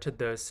refer to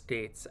those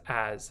states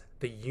as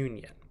the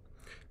Union.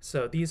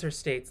 So these are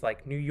states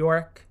like New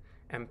York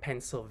and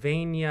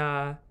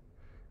Pennsylvania,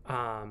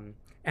 and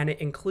it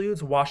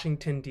includes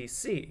Washington,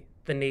 D.C.,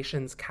 the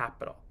nation's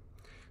capital.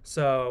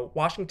 So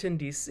Washington,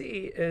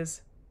 D.C.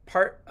 is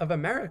part of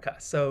America.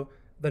 So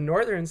the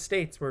northern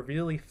states were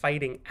really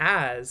fighting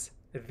as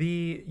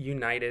the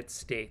United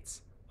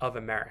States of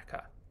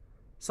America.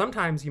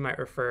 Sometimes you might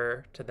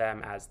refer to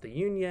them as the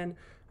Union,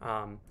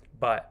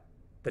 but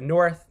the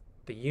North,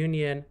 the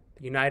Union,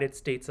 the United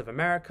States of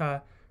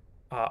America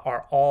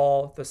are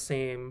all the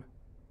same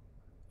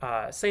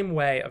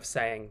way of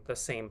saying the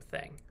same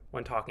thing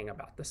when talking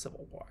about the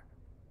Civil War.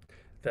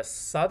 The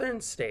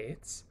southern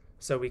states,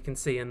 so we can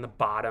see in the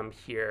bottom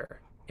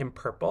here in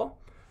purple,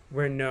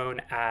 were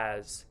known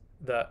as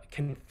the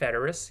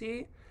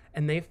Confederacy,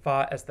 and they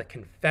fought as the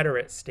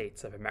Confederate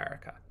States of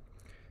America.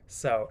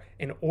 So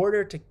in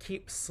order to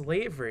keep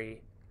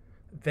slavery,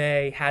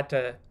 they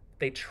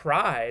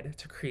tried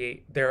to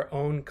create their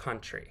own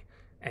country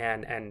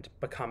and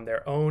become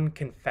their own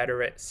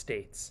Confederate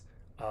States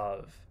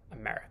of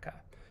America.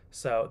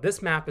 So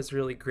this map is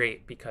really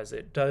great because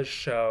it does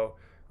show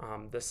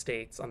the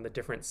states on the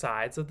different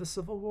sides of the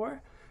Civil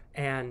War.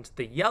 And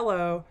the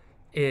yellow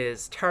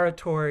is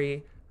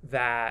territory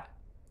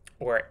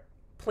or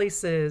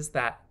places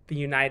that the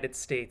United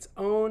States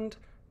owned,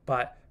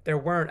 but there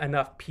weren't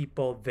enough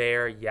people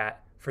there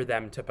yet for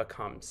them to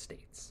become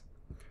states.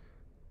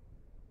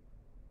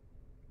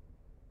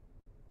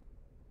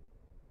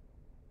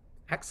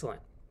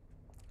 Excellent.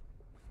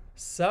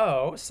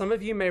 So some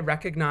of you may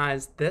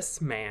recognize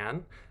this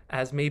man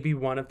as maybe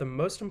one of the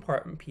most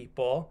important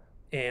people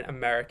in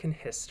American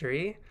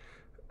history.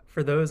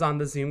 For those on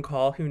the Zoom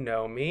call who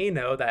know me,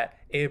 know that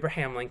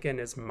Abraham Lincoln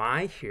is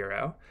my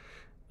hero.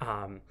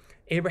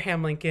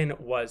 Abraham Lincoln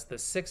was the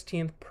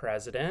 16th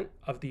president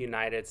of the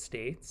United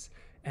States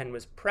and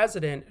was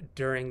president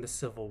during the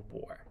Civil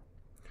War.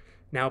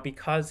 Now,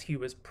 because he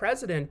was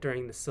president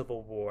during the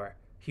Civil War,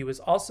 he was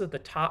also the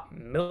top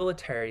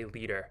military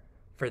leader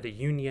for the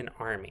Union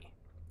Army.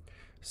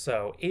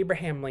 So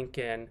Abraham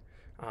Lincoln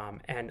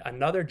and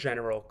another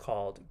general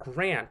called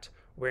Grant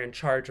were in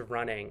charge of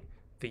running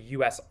the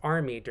U.S.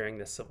 Army during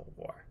the Civil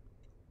War.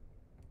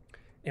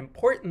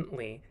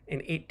 Importantly, in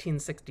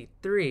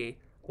 1863,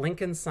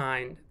 Lincoln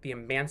signed the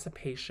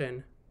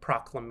Emancipation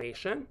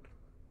Proclamation,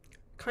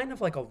 kind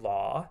of like a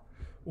law,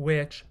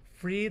 which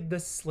freed the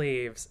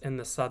slaves in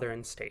the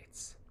southern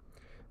states.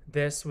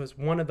 This was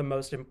one of the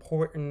most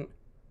important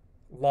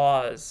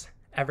laws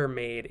ever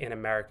made in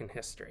American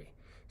history.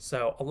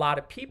 So a lot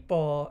of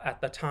people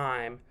at the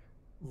time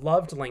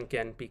loved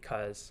Lincoln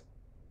because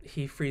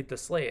he freed the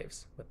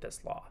slaves with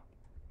this law.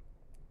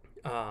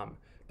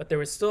 But there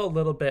was still a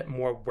little bit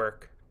more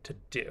work to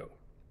do.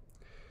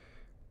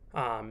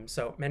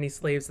 So many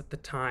slaves at the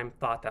time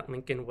thought that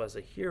Lincoln was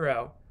a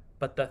hero,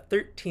 but the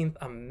 13th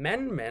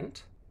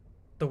Amendment,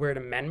 the word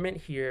amendment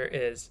here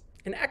is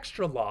an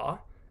extra law.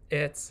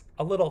 It's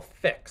a little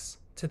fix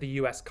to the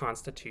U.S.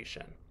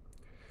 Constitution.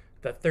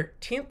 The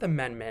 13th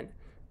Amendment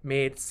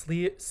made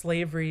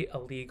slavery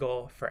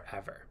illegal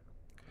forever.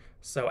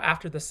 So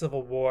after the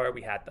Civil War,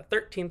 we had the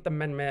 13th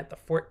Amendment, the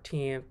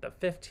 14th, the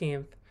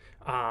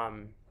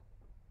 15th.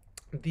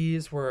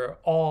 These were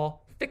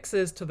all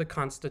fixes to the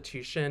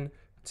Constitution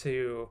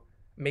to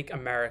make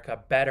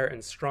America better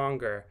and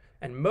stronger,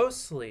 and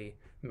mostly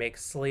make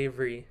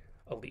slavery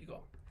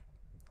illegal.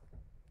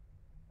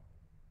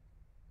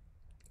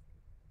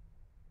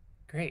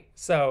 Great.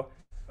 So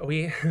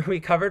we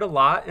covered a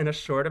lot in a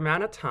short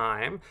amount of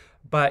time,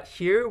 but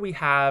here we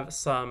have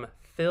some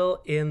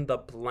fill in the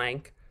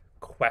blank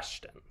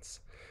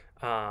questions.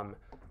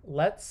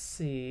 Let's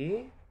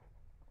see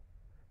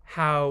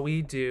how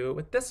we do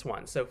with this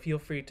one. So feel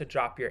free to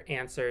drop your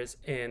answers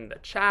in the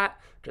chat.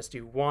 Just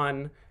do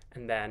one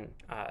and then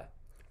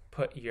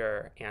put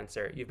your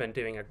answer. You've been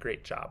doing a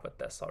great job with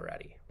this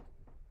already.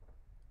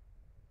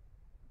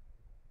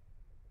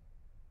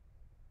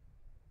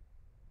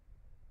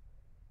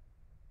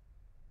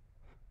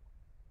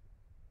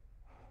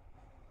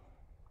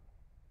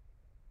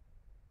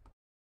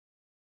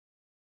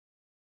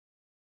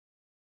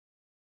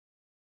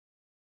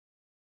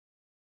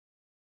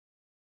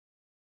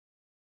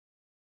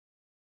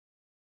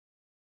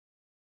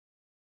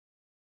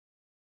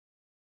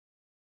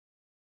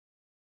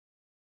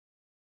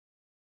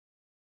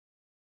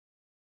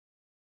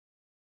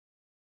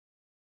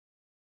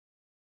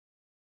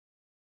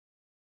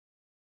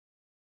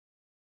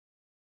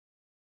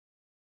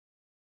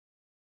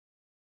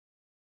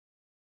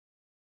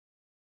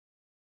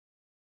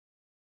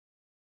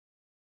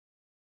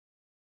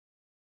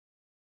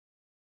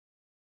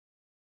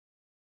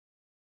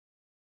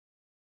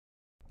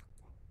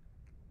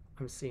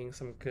 I'm seeing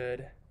some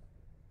good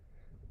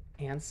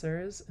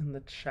answers in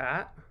the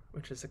chat,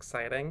 which is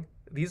exciting.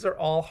 These are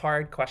all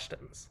hard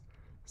questions.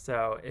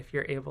 So if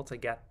you're able to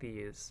get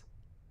these,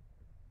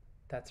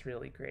 that's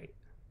really great.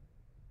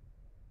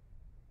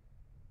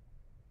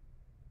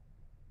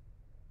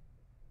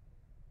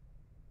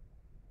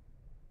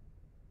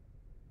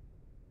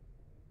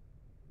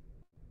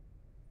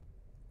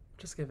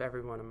 Just give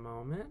everyone a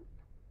moment.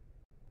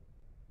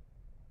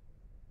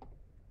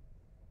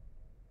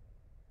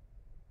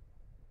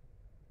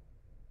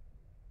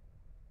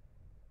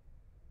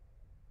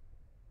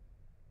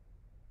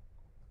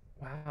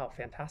 Wow,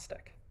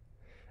 fantastic.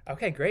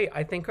 Okay, great.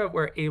 I think that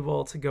we're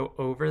able to go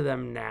over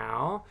them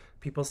now.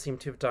 People seem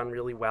to have done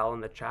really well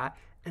in the chat,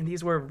 and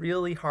these were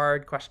really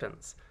hard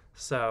questions.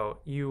 So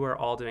you were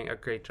all doing a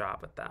great job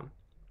with them.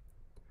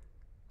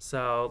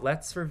 So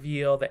let's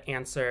reveal the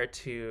answer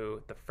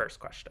to the first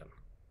question.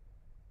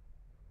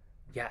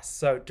 Yes,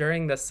 so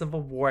during the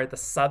Civil War, the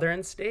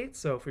southern states,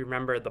 so if we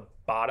remember the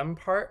bottom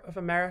part of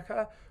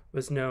America,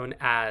 was known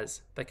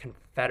as the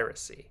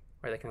Confederacy,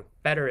 or the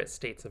Confederate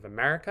States of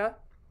America.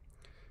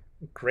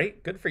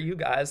 Great, good for you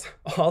guys.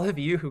 All of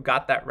you who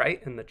got that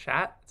right in the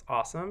chat, it's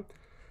awesome.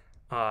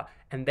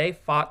 And they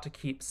fought to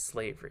keep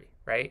slavery,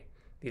 right?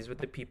 These were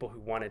the people who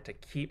wanted to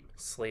keep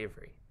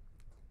slavery.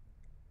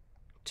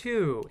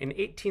 2, in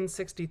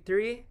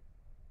 1863,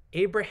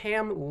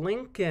 Abraham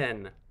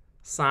Lincoln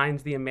signed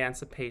the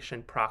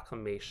Emancipation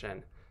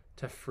Proclamation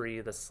to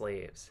free the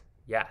slaves.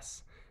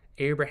 Yes,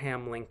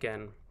 Abraham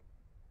Lincoln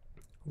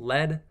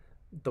led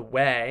the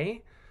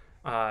way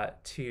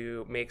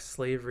to make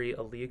slavery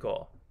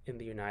illegal in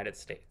the United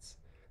States.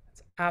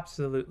 That's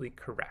absolutely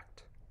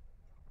correct.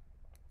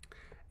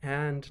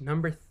 And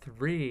number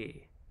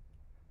 3,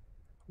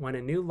 when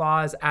a new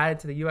law is added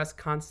to the US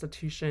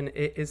Constitution,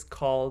 it is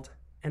called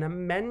an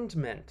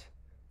amendment.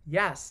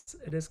 Yes,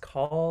 it is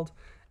called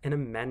an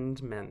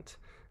amendment.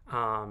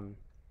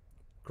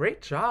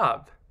 Great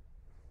job.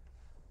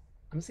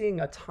 I'm seeing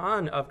a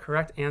ton of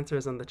correct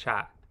answers in the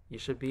chat. You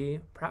should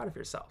be proud of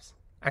yourselves.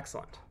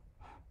 Excellent.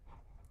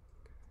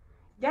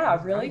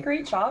 Yeah, really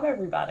great job,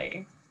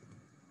 everybody.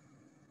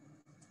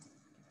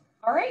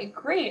 All right,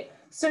 great.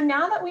 So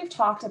now that we've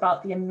talked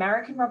about the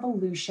American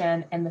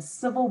Revolution and the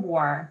Civil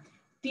War,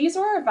 these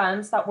were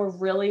events that were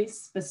really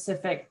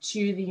specific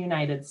to the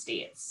United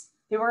States.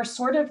 They were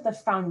sort of the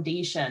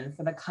foundation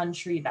for the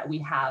country that we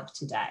have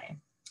today.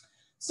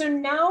 So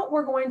now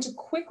we're going to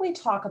quickly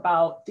talk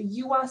about the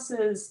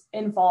US's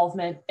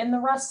involvement in the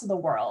rest of the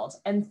world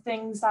and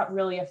things that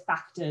really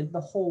affected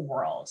the whole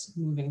world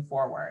moving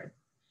forward.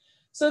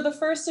 So the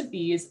first of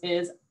these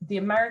is the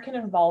American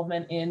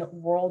involvement in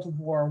World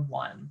War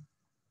I.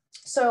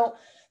 So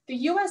the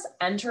US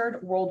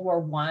entered World War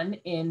I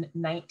in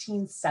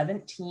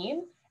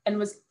 1917 and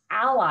was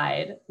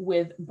allied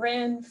with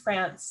Britain,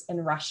 France,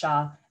 and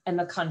Russia, and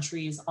the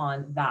countries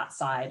on that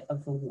side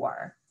of the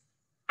war.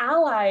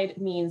 Allied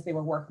means they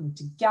were working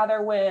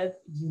together with,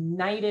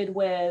 united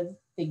with,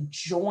 they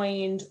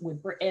joined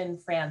with Britain,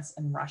 France,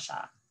 and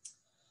Russia.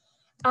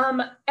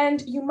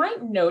 And you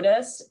might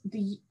notice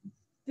the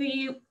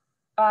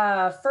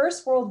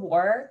First World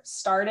War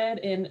started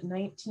in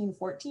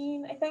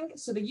 1914, I think.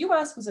 So the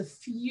US was a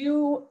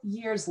few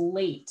years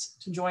late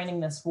to joining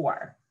this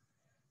war.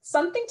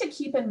 Something to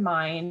keep in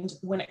mind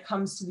when it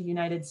comes to the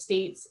United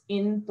States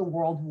in the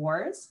world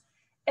wars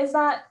is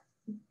that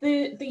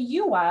the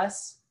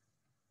US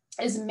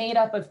is made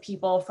up of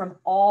people from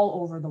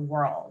all over the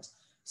world.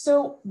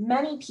 So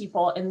many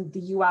people in the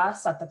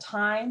US at the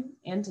time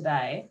and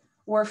today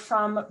were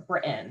from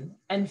Britain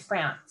and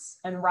France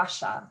and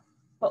Russia,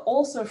 but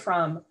also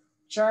from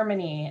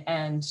Germany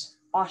and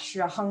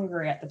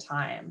Austria-Hungary at the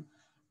time.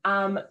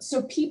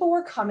 So people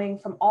were coming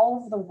from all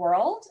over the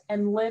world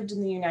and lived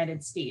in the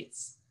United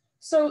States.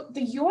 So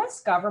the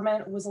US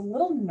government was a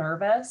little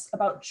nervous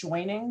about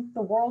joining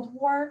the World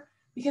War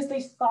because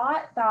they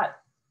thought that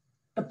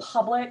the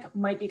public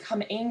might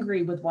become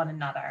angry with one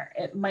another.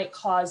 It might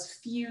cause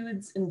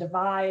feuds and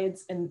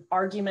divides and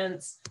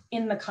arguments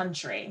in the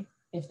country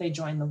if they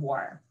joined the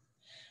war.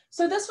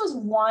 So this was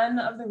one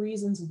of the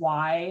reasons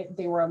why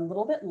they were a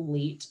little bit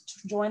late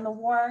to join the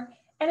war.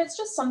 And it's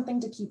just something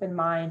to keep in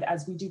mind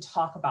as we do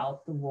talk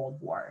about the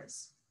world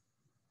wars.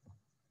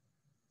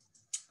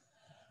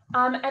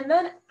 And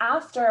then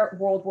after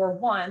World War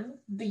I,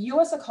 the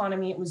US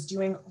economy was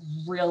doing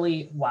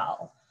really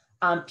well.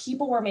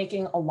 People were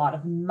making a lot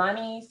of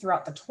money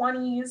throughout the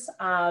 20s,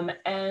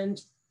 and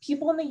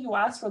people in the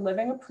US were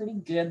living a pretty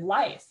good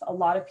life. A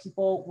lot of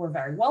people were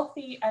very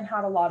wealthy and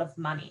had a lot of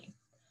money.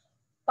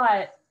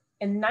 But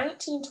in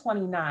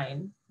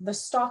 1929, the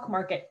stock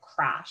market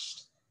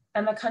crashed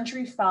and the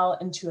country fell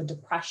into a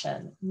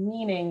depression,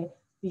 meaning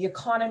the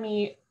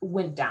economy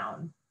went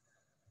down.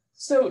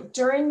 So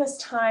during this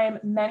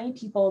time, many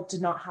people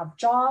did not have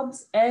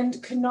jobs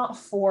and could not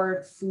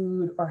afford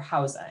food or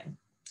housing.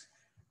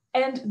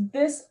 And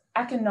this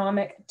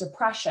economic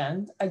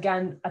depression,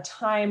 again, a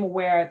time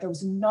where there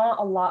was not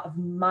a lot of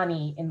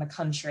money in the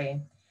country.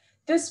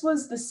 This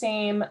was the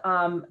same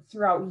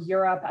throughout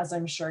Europe, as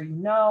I'm sure you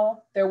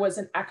know. There was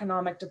an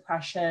economic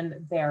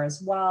depression there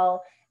as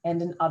well,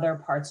 and in other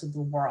parts of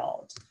the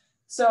world.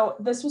 So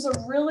this was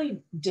a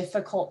really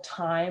difficult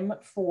time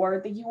for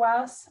the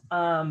US,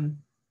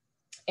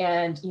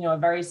 and a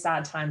very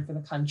sad time for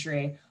the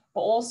country,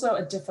 but also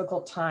a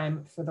difficult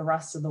time for the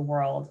rest of the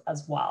world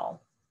as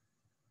well.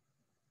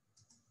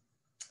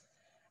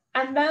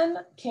 And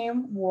then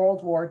came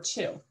World War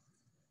II.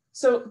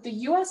 So the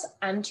US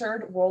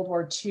entered World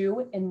War II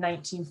in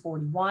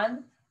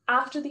 1941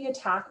 after the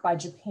attack by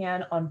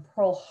Japan on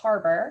Pearl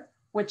Harbor,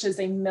 which is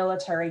a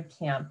military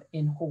camp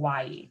in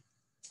Hawaii.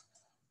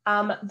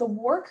 The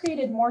war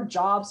created more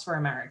jobs for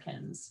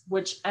Americans,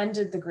 which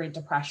ended the Great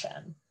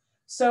Depression.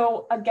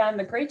 So again,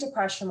 the Great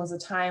Depression was a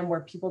time where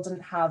people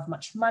didn't have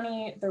much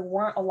money, there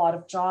weren't a lot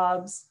of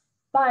jobs,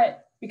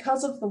 but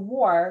because of the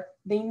war,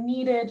 they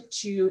needed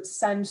to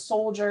send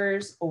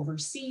soldiers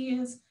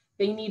overseas.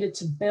 They needed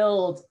to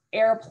build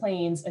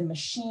airplanes and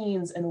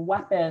machines and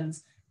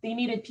weapons. They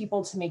needed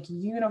people to make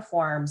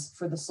uniforms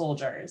for the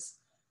soldiers.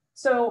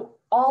 So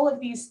all of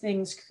these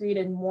things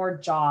created more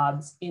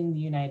jobs in the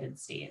United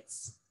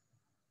States.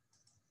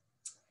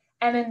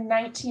 And in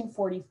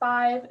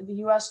 1945, the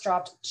US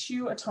dropped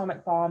 2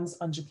 atomic bombs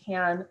on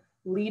Japan,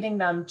 leading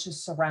them to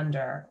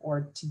surrender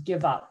or to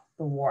give up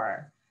the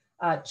war.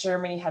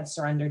 Germany had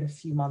surrendered a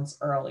few months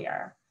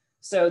earlier.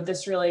 So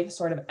this really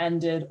sort of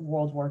ended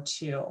World War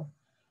II.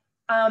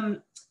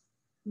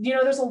 You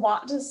know, there's a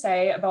lot to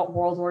say about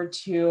World War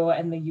II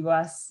and the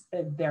US,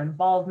 their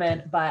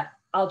involvement, but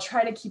I'll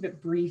try to keep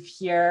it brief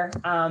here.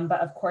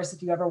 But of course,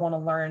 if you ever want to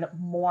learn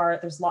more,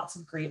 there's lots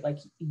of great like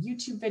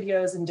YouTube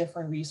videos and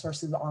different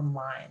resources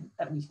online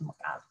that we can look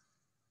at.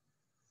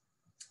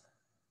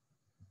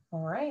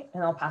 All right,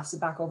 and I'll pass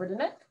it back over to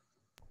Nick.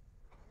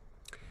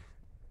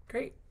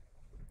 Great.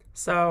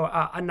 So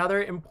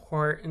another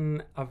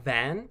important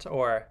event,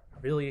 or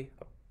really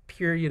a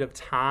period of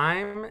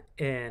time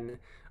in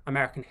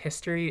American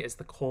history, is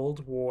the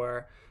Cold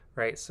War,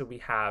 right? So we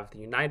have the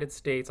United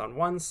States on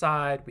one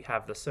side, we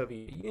have the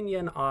Soviet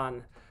Union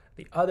on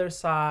the other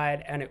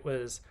side, and it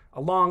was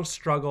a long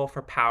struggle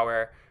for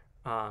power.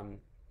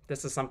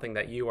 This is something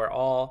that you are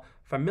all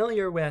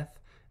familiar with,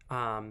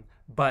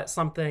 but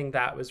something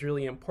that was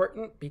really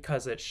important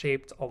because it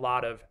shaped a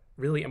lot of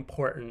really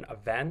important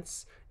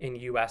events in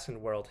US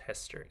and world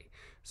history.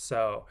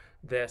 So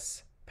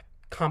this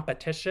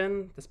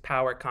competition, this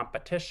power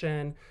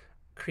competition,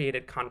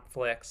 created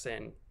conflicts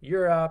in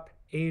Europe,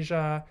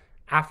 Asia,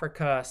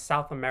 Africa,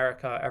 South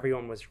America.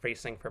 Everyone was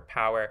racing for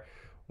power.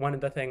 One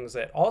of the things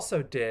it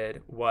also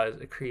did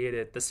was it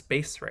created the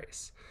space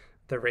race,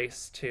 the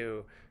race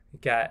to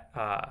get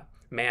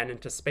man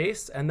into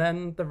space, and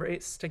then the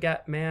race to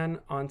get man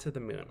onto the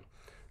moon.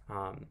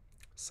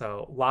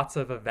 So lots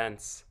of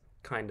events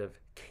kind of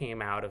came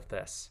out of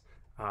this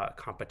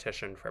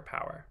competition for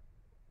power.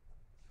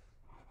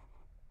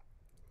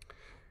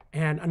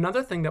 And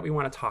another thing that we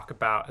want to talk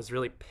about is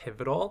really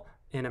pivotal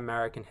in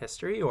American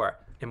history, or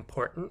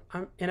important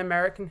in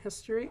American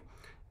history,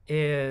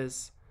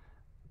 is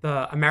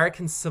the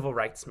American Civil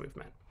Rights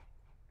Movement.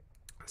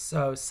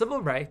 So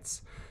civil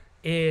rights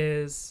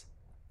is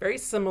very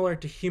similar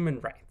to human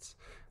rights.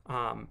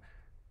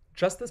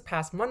 Just this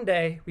past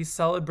Monday, we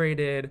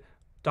celebrated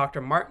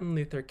Dr. Martin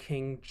Luther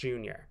King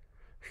Jr.,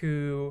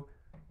 who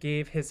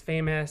gave his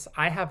famous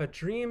 "I Have a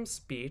Dream"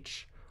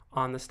 speech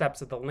on the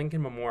steps of the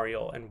Lincoln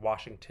Memorial in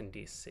Washington,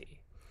 D.C.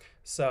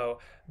 So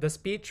the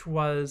speech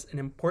was an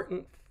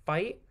important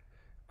fight,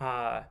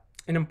 an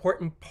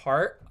important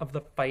part of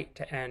the fight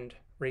to end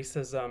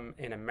racism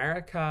in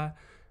America,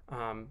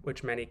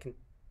 which many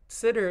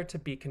consider to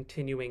be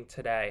continuing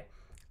today.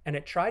 And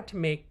it tried to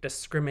make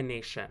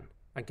discrimination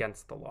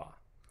against the law.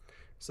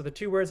 So the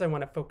 2 words I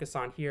want to focus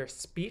on here,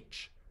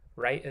 speech,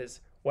 right, is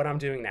what I'm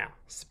doing now,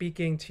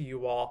 speaking to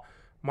you all.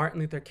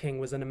 Martin Luther King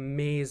was an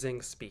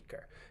amazing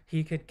speaker.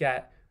 He could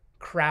get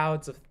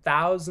crowds of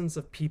thousands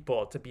of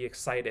people to be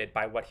excited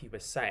by what he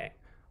was saying.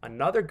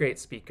 Another great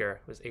speaker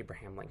was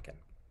Abraham Lincoln.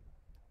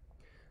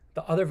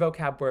 The other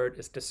vocab word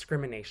is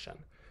discrimination.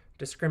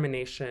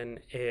 Discrimination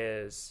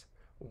is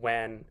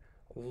when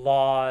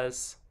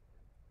laws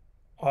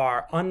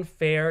are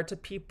unfair to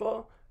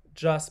people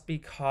just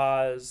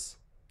because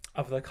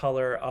of the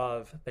color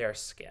of their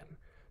skin.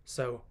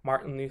 So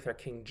Martin Luther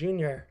King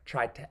Jr.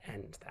 tried to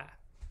end that.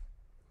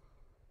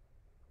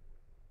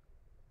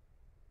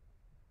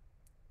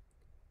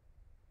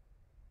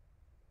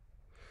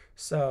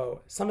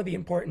 So some of the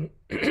important,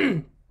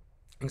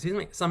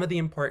 some of the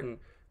important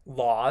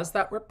laws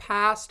that were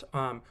passed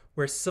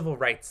were civil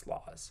rights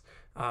laws.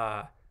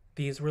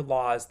 These were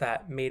laws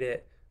that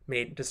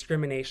made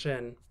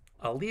discrimination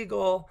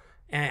illegal,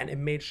 and it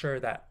made sure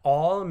that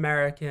all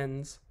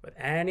Americans with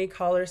any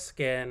color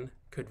skin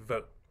could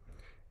vote.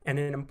 And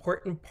an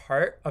important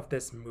part of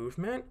this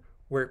movement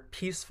were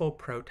peaceful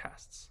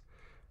protests.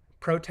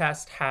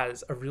 Protest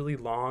has a really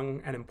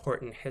long and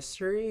important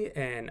history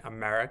in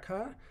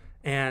America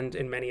and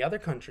in many other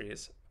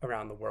countries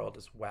around the world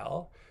as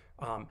well.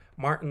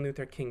 Martin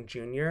Luther King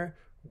Jr.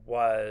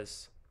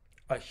 was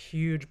a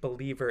huge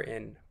believer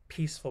in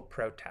peaceful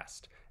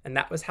protest, and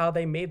that was how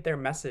they made their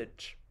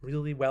message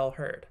really well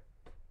heard.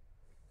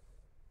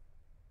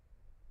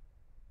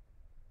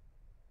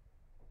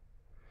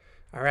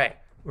 All right,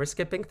 we're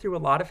skipping through a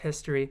lot of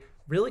history.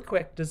 Really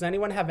quick, does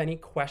anyone have any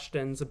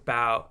questions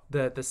about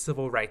the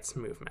civil rights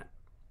movement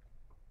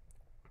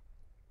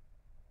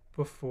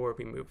before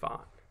we move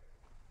on?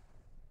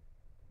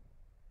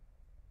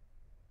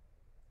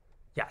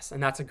 Yes,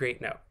 and that's a great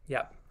note.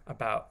 Yep,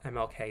 about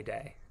MLK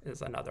Day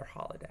is another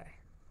holiday.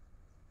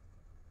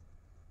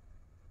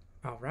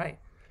 All right.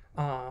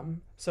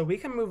 So we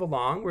can move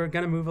along. We're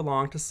going to move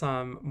along to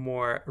some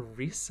more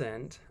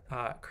recent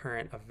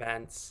current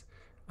events.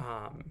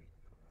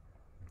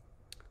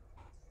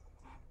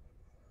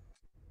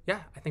 Yeah,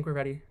 I think we're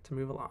ready to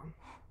move along.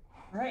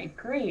 All right,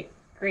 great.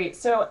 Great.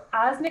 So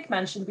as Nick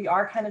mentioned, we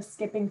are kind of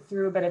skipping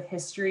through a bit of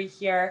history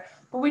here,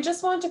 but we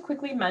just wanted to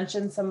quickly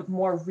mention some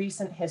more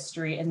recent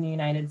history in the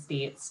United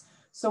States.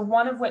 So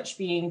one of which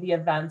being the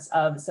events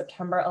of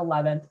September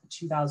 11th,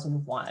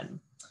 2001.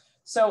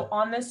 So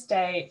on this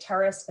day,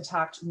 terrorists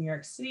attacked New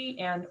York City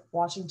and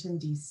Washington,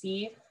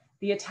 D.C.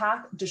 The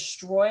attack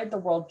destroyed the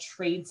World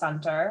Trade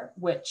Center,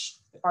 which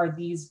are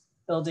these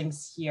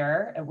buildings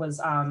here. It was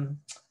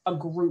a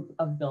group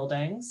of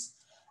buildings.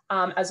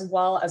 As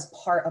well as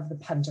part of the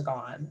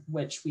Pentagon,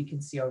 which we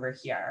can see over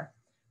here.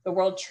 The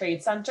World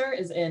Trade Center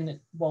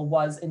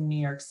was in New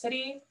York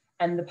City,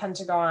 and the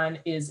Pentagon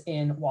is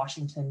in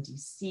Washington,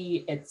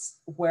 D.C. It's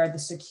where the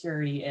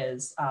security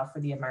is for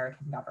the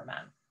American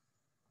government.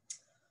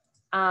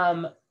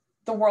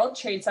 The World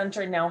Trade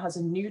Center now has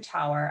a new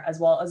tower as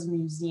well as a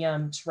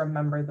museum to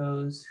remember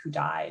those who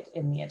died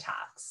in the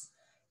attacks.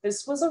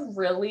 This was a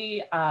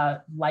really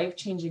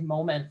life-changing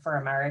moment for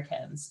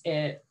Americans.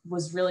 It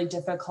was really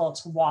difficult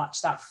to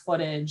watch that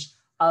footage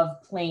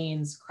of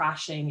planes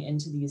crashing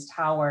into these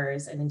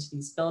towers and into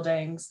these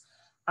buildings.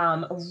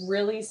 A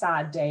really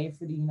sad day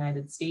for the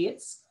United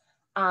States.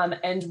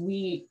 And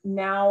we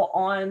now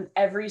on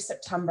every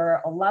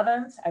September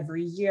 11th,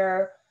 every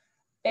year,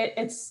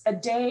 it's a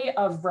day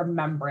of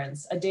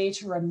remembrance, a day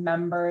to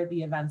remember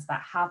the events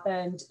that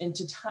happened and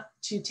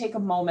to take a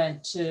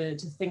moment to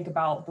think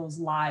about those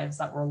lives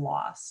that were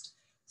lost.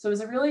 So it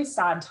was a really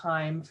sad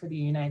time for the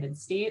United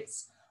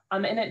States,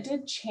 and it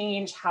did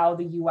change how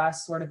the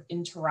US sort of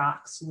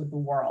interacts with the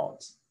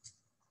world.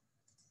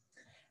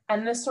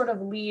 And this sort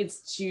of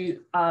leads to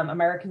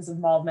Americans'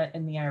 involvement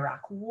in the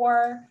Iraq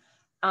War.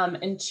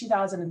 In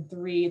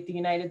 2003, the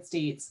United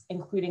States,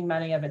 including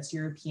many of its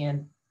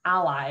European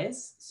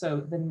allies, so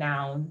the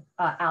noun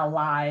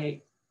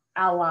allied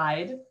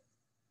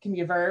can be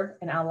a verb,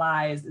 and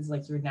allies is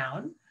like your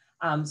noun.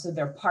 So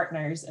they're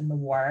partners in the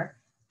war,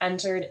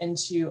 entered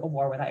into a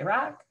war with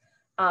Iraq.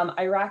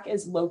 Iraq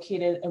is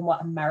located in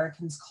what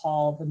Americans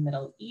call the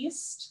Middle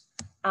East.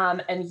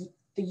 And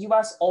the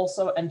US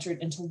also entered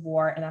into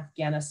war in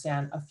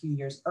Afghanistan a few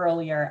years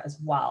earlier as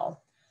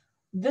well.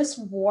 This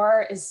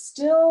war is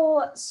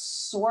still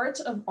sort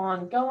of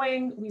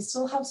ongoing. We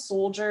still have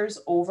soldiers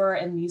over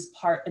in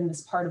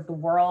this part of the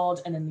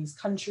world and in these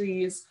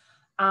countries.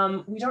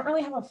 We don't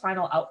really have a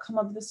final outcome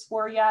of this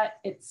war yet.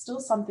 It's still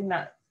something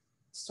that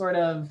sort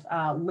of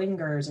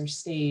lingers or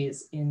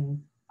stays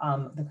in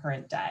the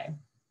current day.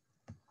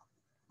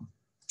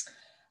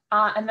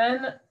 And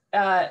then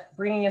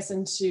bringing us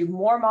into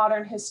more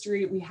modern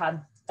history, we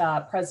had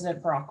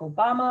President Barack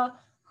Obama,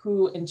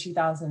 who in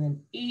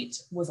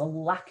 2008 was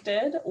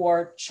elected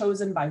or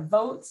chosen by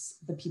votes.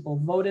 The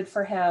people voted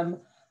for him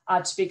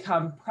to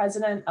become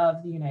president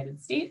of the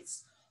United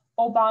States.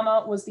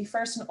 Obama was the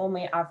first and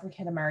only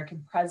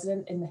African-American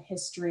president in the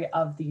history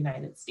of the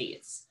United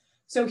States.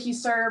 So he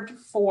served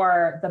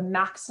for the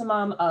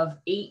maximum of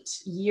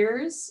 8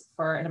 years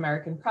for an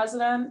American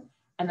president.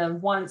 And then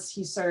once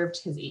he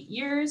served his 8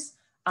 years,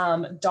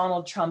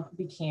 Donald Trump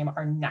became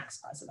our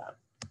next president.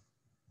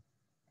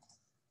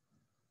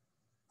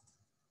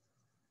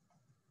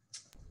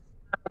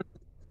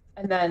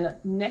 And then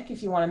Nick,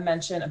 if you want to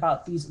mention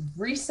about these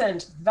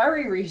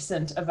very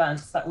recent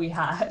events that we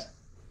had.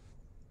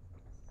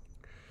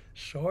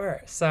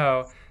 Sure.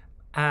 So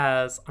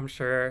as I'm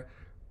sure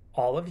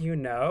all of you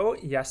know,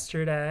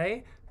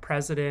 yesterday,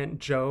 President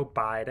Joe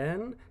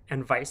Biden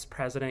and Vice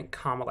President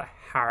Kamala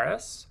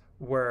Harris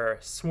were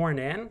sworn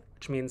in,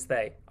 which means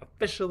they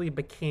officially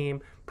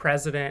became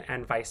president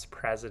and vice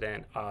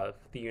president of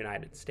the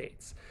United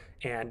States.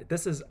 And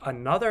this is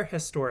another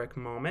historic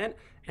moment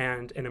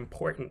and an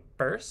important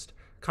first.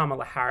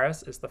 Kamala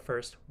Harris is the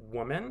first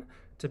woman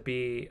to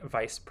be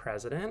vice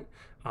president,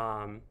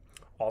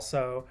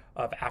 also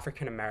of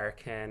African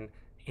American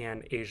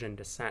and Asian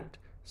descent.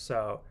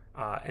 So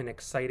an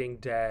exciting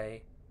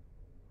day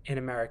in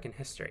American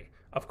history.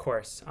 Of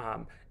course,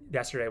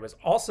 yesterday was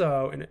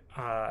also an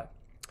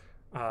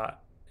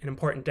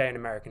important day in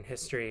American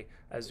history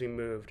as we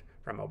moved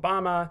from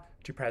Obama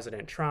to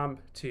President Trump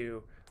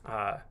to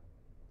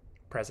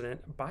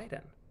President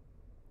Biden.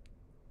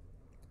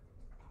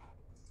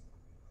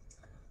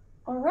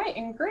 All right,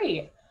 and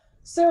great.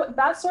 So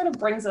that sort of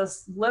brings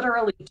us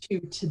literally to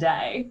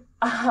today,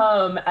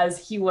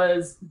 as he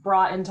was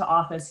brought into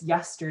office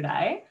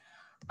yesterday.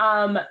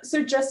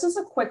 So just as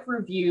a quick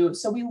review,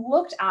 so we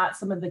looked at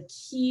some of the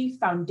key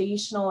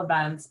foundational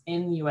events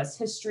in US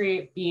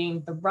history,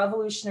 being the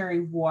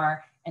Revolutionary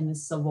War and the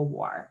Civil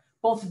War,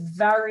 both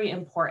very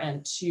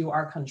important to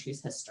our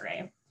country's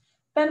history.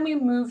 Then we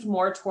moved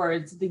more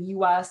towards the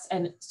US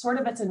and sort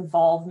of its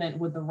involvement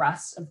with the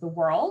rest of the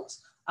world,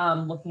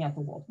 looking at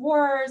the World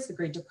Wars, the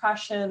Great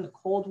Depression, the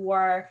Cold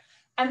War,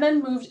 and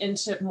then moved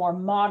into more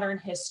modern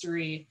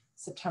history,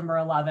 September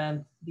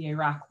 11th, the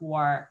Iraq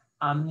War,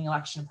 the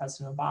election of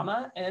President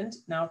Obama, and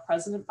now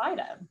President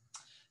Biden.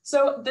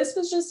 So this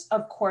was just,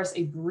 of course,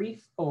 a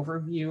brief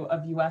overview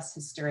of US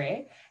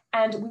history,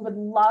 and we would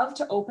love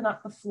to open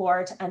up the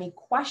floor to any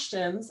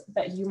questions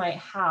that you might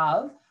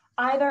have,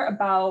 either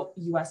about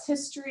US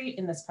history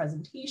in this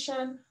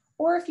presentation,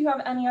 or if you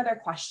have any other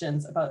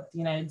questions about the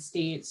United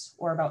States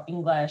or about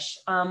English,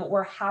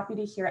 we're happy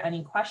to hear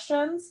any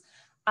questions.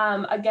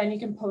 Again, you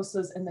can post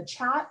those in the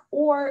chat,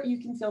 or you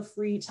can feel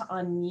free to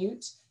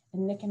unmute,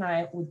 and Nick and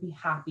I would be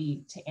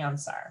happy to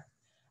answer.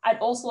 I'd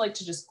also like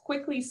to just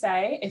quickly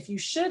say, if you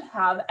should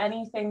have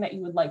anything that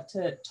you would like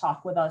to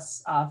talk with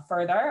us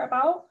further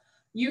about,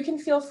 you can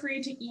feel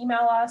free to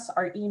email us.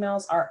 Our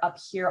emails are up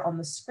here on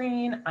the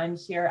screen. I'm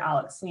here,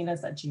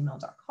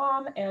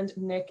 alexsalinas@gmail.com, and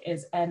Nick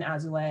is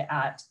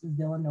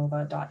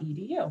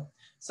nazule@villanova.edu.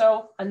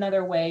 So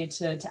another way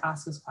to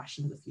ask us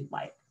questions if you'd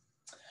like.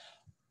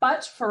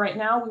 But for right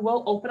now, we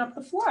will open up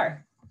the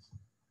floor.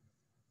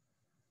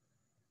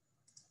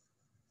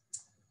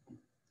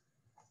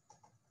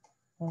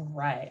 All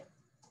right.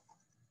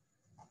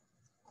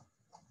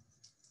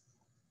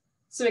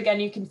 So again,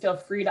 you can feel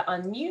free to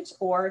unmute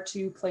or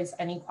to place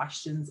any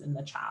questions in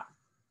the chat.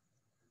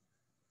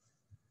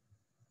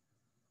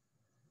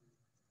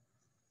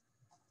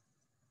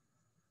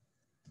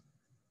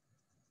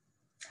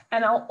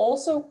 And I'll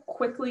also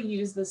quickly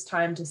use this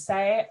time to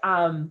say,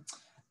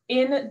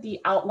 in the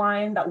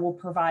outline that we'll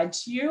provide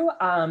to you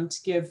to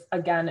give,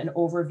 again, an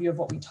overview of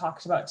what we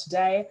talked about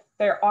today,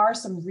 there are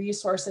some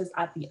resources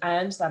at the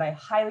end that I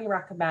highly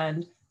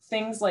recommend,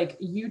 things like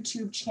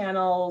YouTube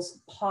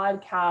channels,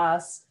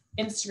 podcasts,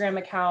 Instagram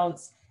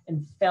accounts,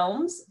 and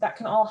films that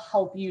can all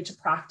help you to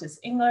practice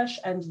English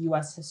and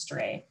US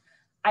history.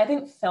 I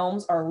think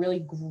films are a really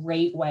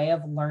great way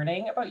of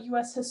learning about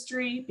US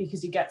history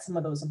because you get some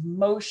of those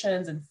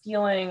emotions and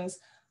feelings.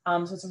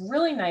 So it's a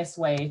really nice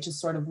way to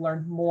sort of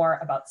learn more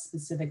about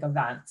specific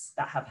events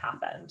that have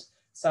happened.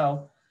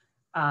 So,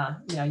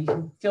 you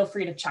can feel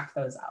free to check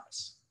those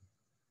out.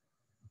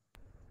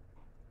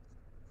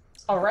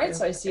 All right,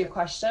 so I see a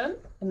question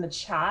in the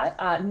chat.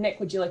 Nick,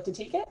 would you like to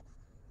take it?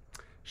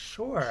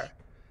 Sure.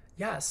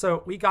 Yeah,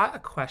 so we got a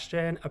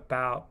question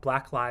about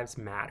Black Lives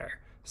Matter.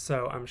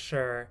 So I'm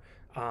sure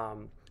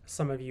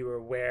some of you are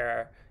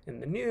aware in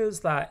the news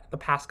that the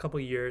past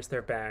couple of years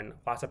there have been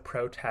lots of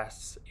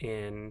protests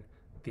in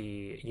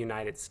the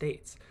United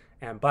States.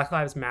 And Black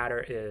Lives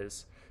Matter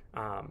is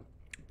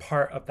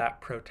part of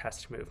that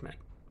protest movement.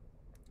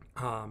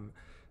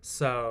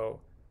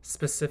 So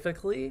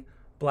specifically,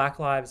 Black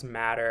Lives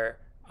Matter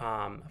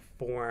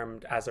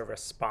formed as a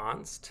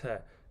response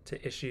to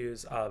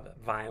issues of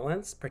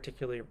violence,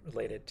 particularly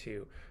related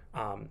to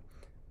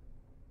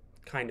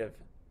kind of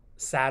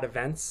sad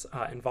events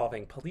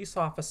involving police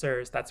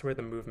officers. That's where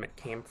the movement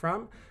came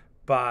from.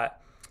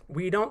 But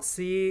we don't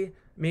see,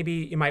 maybe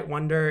you might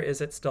wonder, is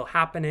it still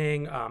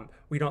happening?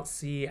 We don't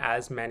see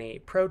as many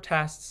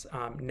protests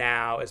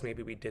now as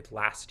maybe we did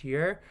last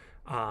year.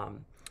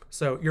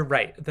 So you're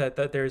right,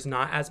 that there's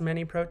not as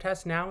many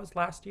protests now as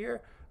last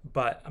year,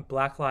 but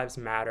Black Lives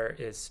Matter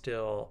is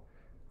still,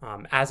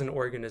 as an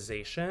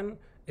organization,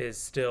 is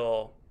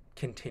still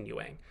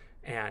continuing.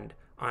 And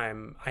I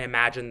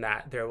imagine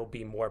that there will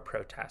be more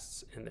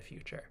protests in the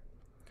future.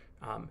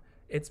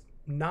 It's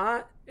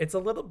a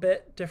little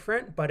bit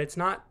different, but it's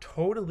not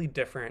totally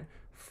different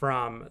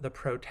from the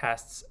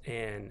protests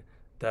in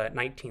the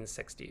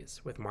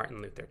 1960s with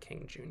Martin Luther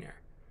King Jr.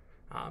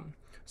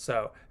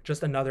 So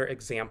just another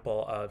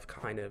example of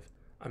kind of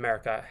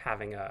America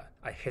having a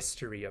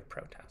history of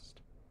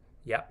protest.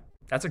 Yep,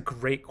 that's a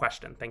great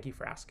question. Thank you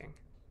for asking.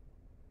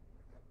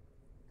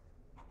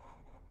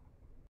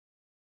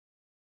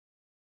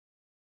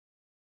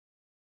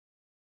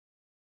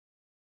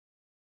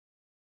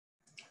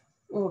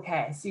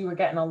 Okay, so you were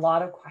getting a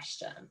lot of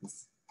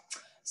questions.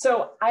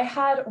 So I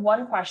had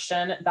one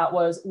question that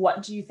was,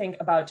 what do you think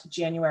about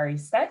January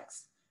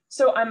 6th?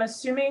 So I'm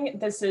assuming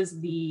this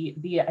is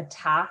the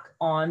attack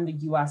on the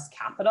US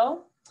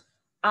Capitol.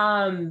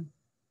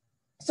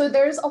 So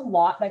there's a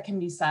lot that can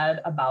be said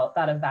about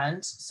that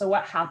event. So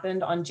what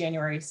happened on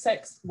January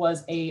 6th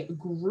was a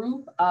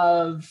group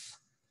of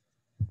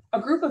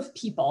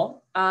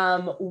people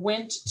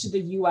went to the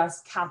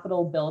US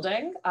Capitol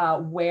building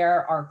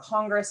where our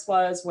Congress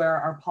was, where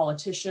our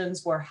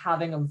politicians were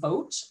having a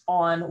vote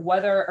on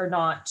whether or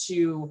not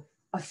to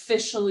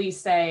officially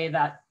say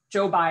that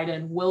Joe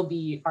Biden will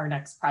be our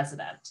next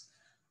president.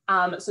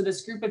 So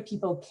this group of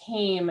people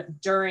came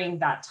during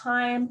that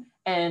time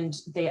and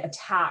they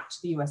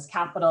attacked the US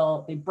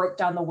Capitol. They broke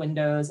down the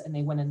windows and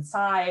they went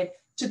inside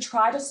to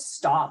try to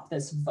stop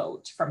this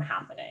vote from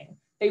happening.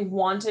 They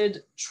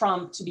wanted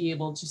Trump to be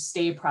able to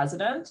stay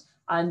president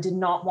and did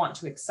not want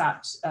to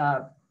accept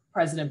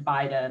President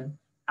Biden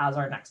as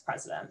our next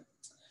president.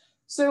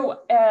 So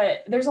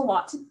there's a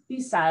lot to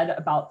be said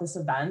about this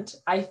event.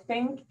 I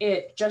think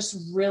it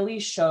just really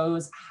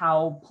shows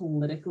how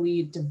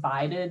politically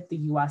divided the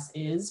US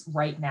is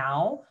right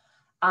now.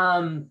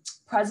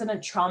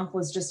 President Trump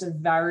was just he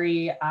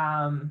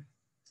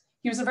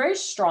was a very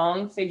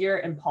strong figure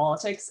in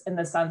politics in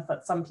the sense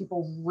that some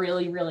people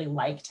really, really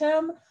liked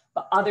him,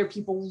 but other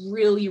people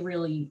really,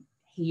 really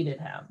hated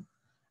him.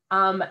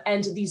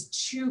 And these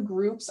two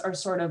groups are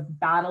sort of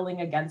battling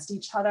against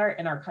each other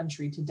in our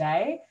country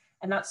today.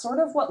 And that's sort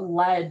of what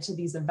led to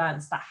these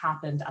events that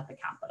happened at the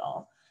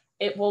Capitol.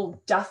 It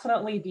will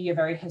definitely be a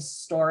very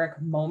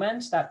historic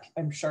moment that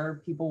I'm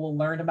sure people will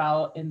learn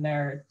about in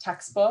their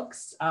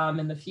textbooks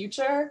in the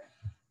future.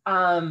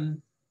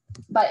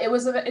 But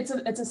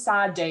it's a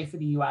sad day for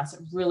the US.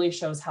 It really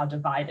shows how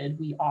divided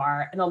we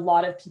are. And a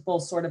lot of people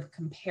sort of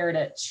compared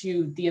it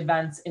to the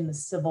events in the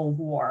Civil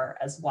War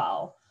as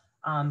well,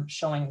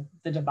 showing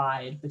the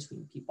divide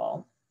between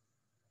people.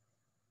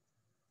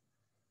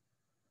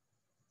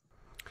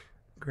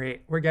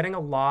 Great. We're getting a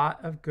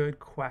lot of good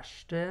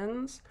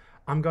questions.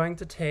 I'm going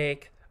to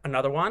take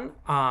another one.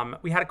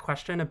 We had a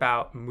question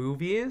about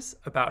movies,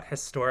 about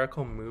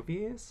historical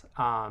movies.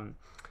 And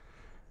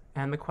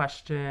the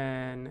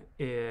question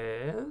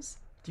is,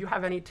 do you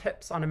have any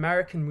tips on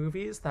American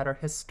movies that are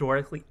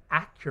historically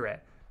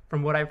accurate?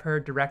 From what I've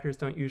heard, directors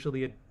don't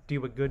usually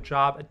do a good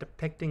job at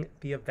depicting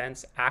the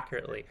events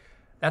accurately.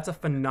 That's a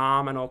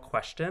phenomenal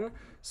question.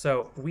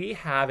 So we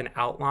have an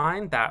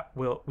outline that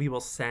we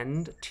will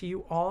send to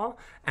you all.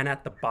 And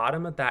at the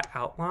bottom of that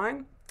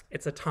outline,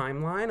 it's a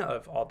timeline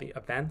of all the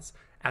events.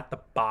 At the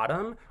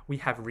bottom, we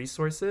have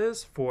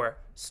resources for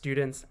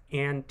students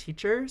and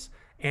teachers.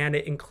 And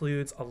it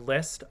includes a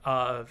list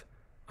of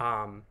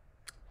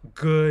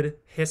good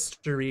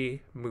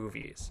history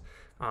movies.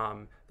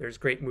 There's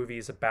great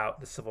movies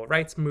about the Civil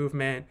Rights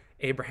Movement,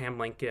 Abraham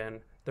Lincoln,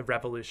 the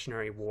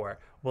Revolutionary War.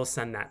 We'll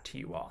send that to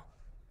you all.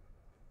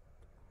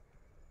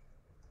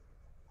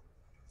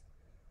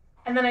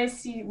 And then I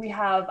see we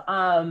have,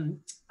 hi,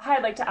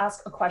 I'd like to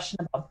ask a question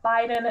about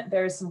Biden.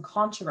 There's some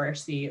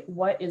controversy.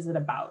 What is it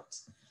about?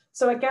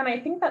 So again, I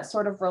think that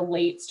sort of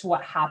relates to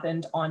what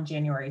happened on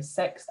January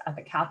 6th at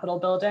the Capitol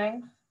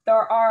building.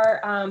 There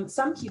are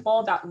some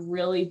people that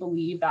really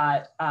believe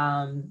that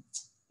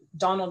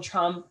Donald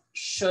Trump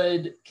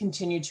should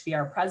continue to be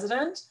our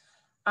president.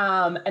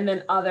 And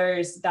then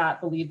others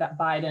that believe that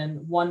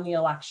Biden won the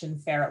election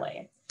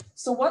fairly.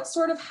 So what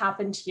sort of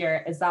happened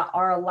here is that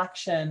our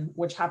election,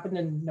 which happened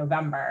in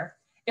November,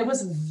 it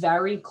was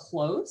very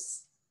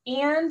close.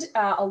 And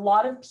a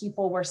lot of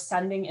people were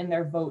sending in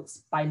their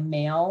votes by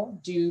mail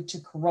due to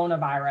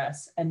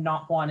coronavirus and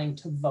not wanting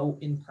to vote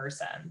in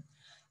person.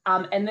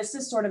 And this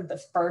is sort of the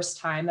first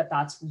time that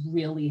that's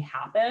really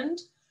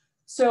happened.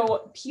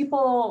 So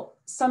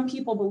some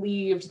people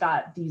believed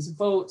that these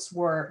votes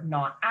were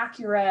not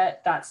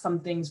accurate, that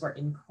some things were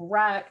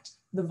incorrect.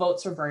 The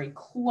votes were very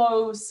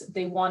close.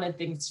 They wanted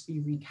things to be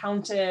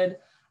recounted.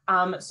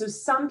 So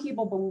some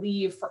people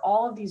believe for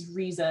all of these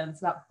reasons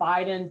that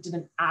Biden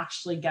didn't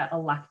actually get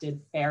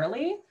elected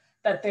fairly,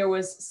 that there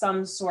was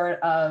some sort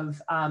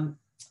of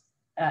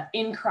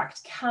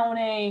incorrect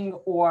counting,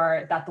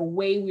 or that the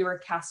way we were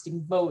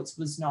casting votes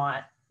was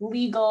not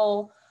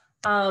legal.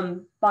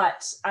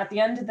 But at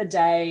the end of the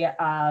day,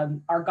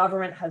 our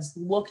government has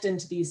looked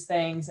into these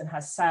things and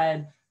has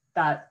said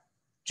that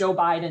Joe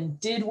Biden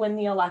did win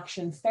the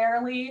election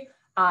fairly.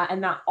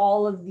 And that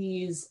all of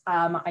these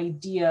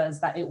ideas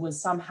that it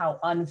was somehow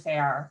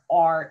unfair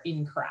are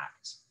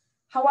incorrect.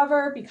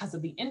 However, because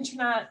of the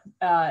internet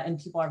and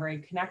people are very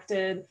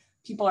connected,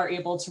 people are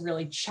able to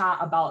really chat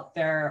about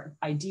their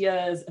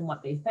ideas and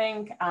what they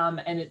think.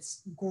 And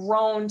it's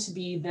grown to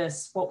be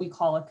this, what we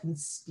call a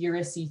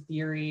conspiracy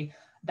theory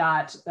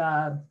that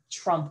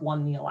Trump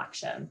won the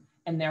election.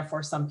 And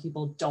therefore, some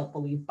people don't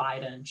believe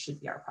Biden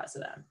should be our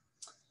president.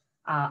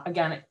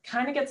 Again, it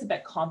kind of gets a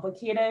bit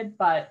complicated,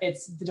 but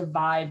it's the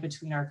divide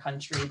between our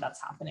country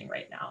that's happening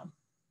right now.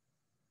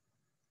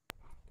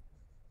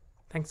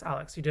 Thanks,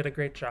 Alex. You did a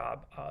great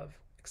job of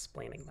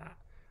explaining that.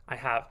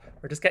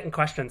 We're just getting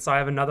questions, so I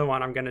have another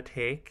one I'm going to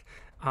take.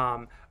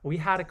 We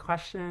had a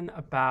question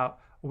about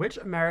which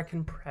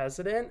American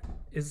president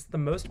is the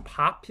most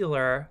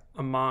popular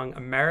among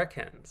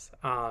Americans.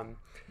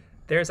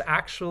 There's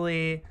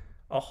actually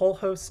a whole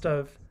host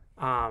of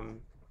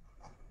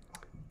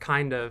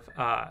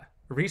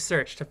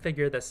research to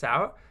figure this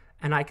out.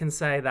 And I can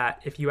say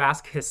that if you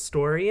ask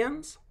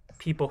historians,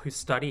 people who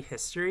study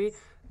history,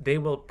 they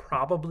will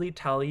probably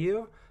tell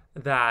you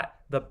that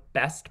the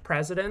best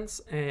presidents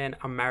in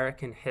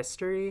American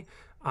history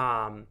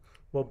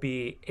will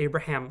be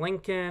Abraham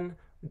Lincoln,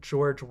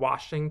 George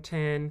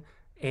Washington,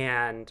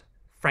 and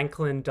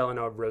Franklin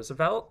Delano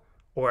Roosevelt,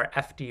 or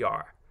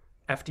FDR.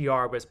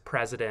 FDR was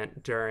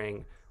president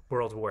during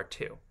World War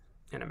II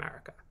in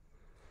America.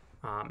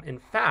 In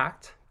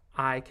fact,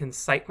 I can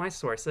cite my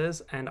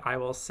sources and I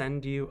will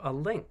send you a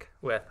link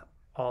with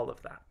all of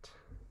that.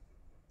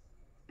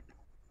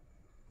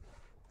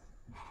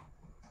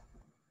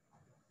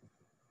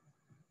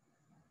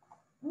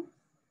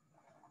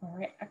 All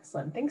right,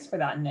 excellent. Thanks for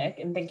that, Nick.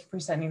 And thank you for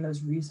sending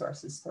those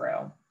resources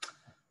through.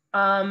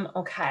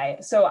 Okay,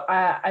 so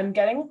I'm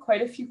getting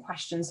quite a few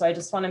questions. So I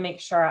just want to make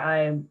sure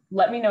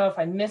let me know if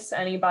I miss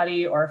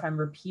anybody or if I'm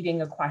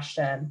repeating a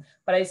question.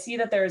 But I see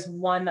that there's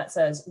one that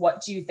says,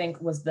 what do you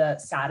think was the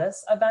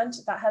saddest event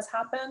that has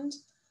happened?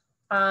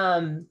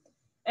 And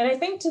I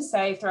think to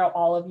say throughout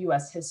all of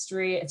US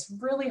history, it's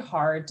really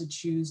hard to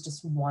choose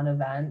just one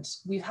event.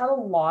 We've had a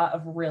lot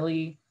of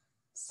really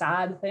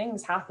sad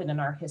things happen in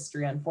our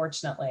history,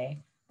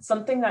 unfortunately.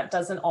 something that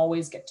doesn't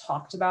always get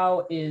talked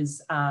about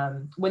is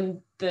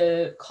when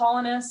the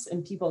colonists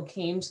and people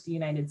came to the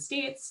United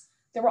States,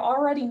 there were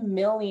already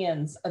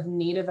millions of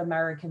Native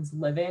Americans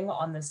living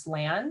on this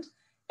land.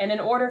 And in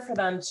order for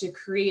them to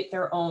create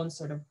their own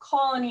sort of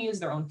colonies,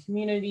 their own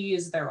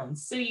communities, their own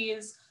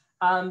cities,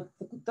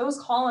 those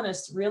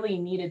colonists really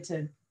needed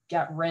to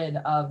get rid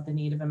of the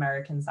Native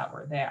Americans that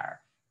were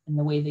there. And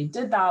the way they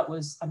did that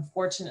was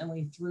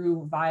unfortunately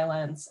through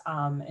violence,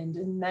 and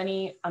in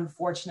many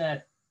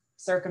unfortunate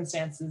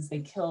circumstances,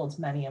 they killed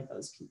many of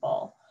those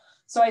people.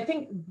 So I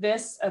think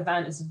this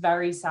event is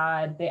very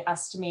sad. They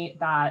estimate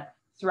that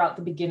throughout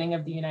the beginning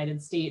of the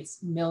United States,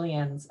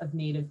 millions of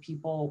Native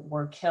people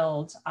were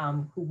killed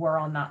who were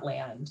on that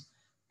land.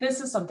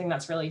 This is something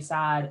that's really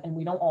sad, and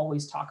we don't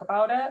always talk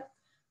about it.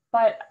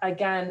 But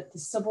again, the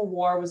Civil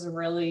War was a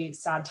really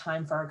sad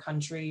time for our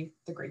country.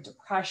 The Great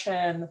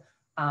Depression,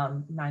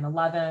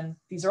 9/11,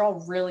 these are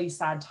all really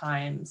sad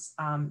times.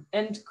 And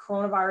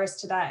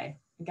coronavirus today,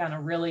 again,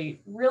 a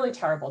really, really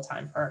terrible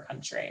time for our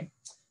country.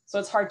 So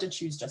it's hard to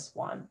choose just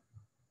one.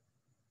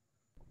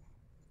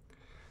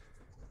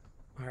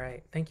 All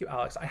right, thank you,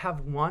 Alex. I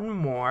have one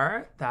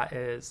more that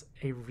is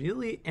a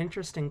really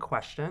interesting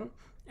question,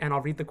 and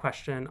I'll read the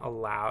question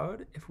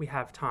aloud if we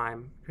have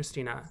time.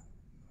 Christina,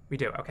 we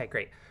do. Okay,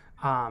 great.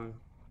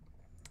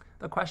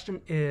 The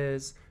question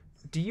is,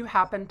 do you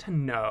happen to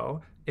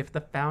know if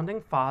the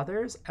founding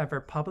fathers ever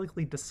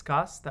publicly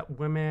discussed that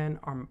women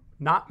are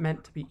not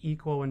meant to be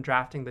equal when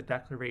drafting the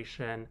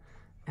Declaration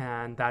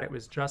and that it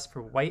was just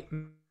for white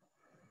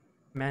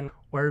men,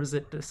 or was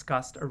it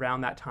discussed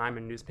around that time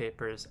in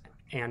newspapers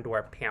and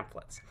or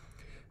pamphlets?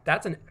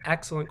 That's an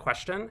excellent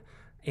question,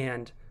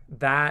 and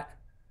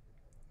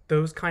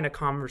those kind of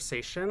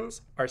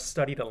conversations are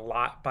studied a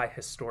lot by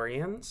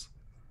historians,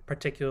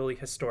 particularly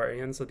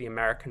historians of the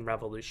American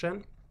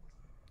Revolution.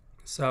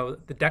 So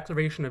the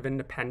Declaration of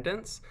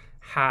Independence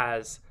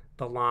has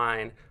the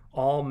line,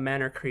 all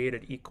men are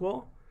created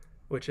equal,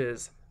 which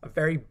is a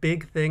very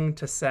big thing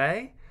to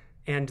say.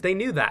 And they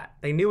knew that.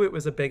 They knew it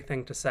was a big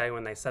thing to say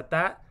when they said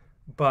that.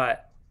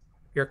 But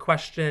your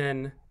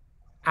question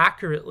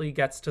accurately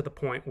gets to the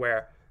point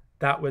where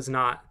that was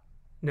not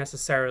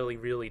necessarily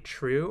really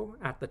true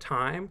at the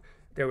time.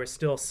 There was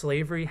still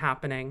slavery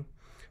happening.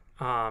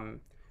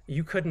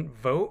 You couldn't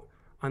vote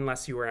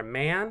unless you were a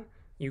man.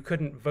 You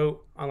couldn't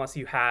vote unless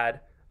you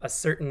had a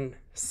certain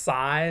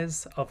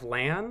size of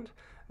land.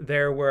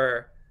 There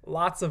were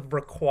lots of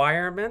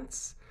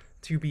requirements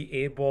to be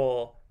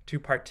able to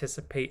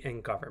participate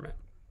in government.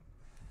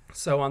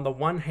 So on the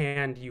one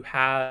hand, you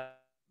have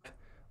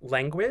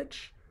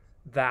language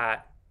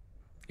that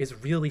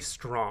is really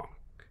strong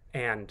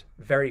and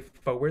very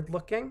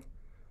forward-looking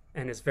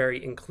and is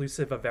very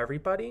inclusive of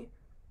everybody.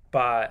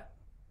 But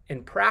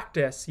in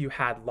practice, you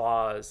had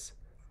laws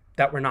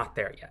that were not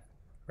there yet,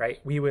 right?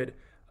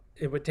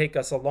 It would take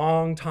us a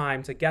long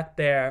time to get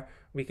there.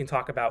 We can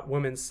talk about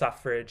women's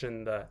suffrage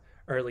in the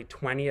early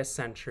 20th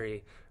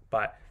century,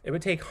 but it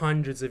would take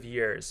hundreds of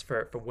years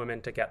for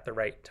women to get the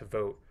right to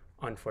vote,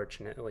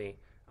 unfortunately.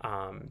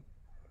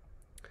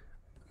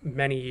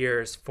 Many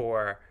years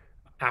for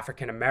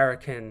African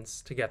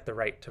Americans to get the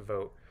right to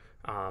vote,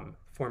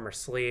 former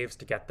slaves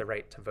to get the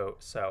right to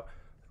vote. So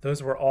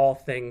those were all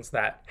things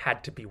that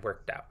had to be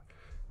worked out.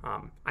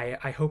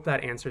 I hope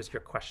that answers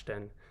your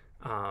question.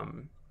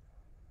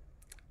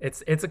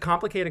 It's a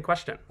complicated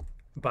question,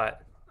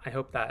 but I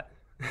hope that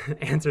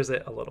answers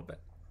it a little bit.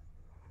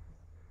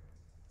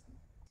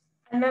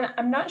 And then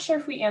I'm not sure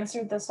if we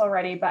answered this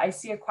already, but I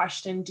see a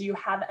question. Do you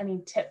have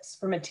any tips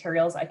for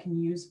materials I can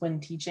use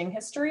when teaching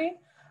history?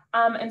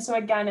 And so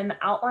again, in the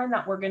outline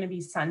that we're going to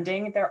be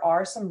sending, there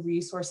are some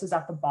resources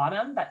at the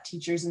bottom that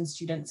teachers and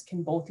students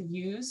can both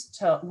use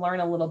to learn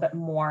a little bit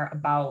more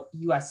about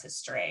US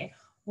history.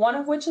 One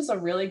of which is a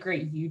really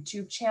great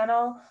YouTube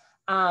channel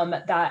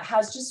that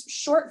has just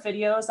short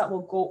videos that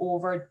will go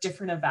over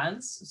different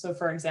events. So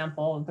for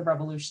example, the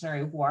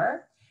Revolutionary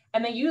War.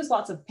 And they use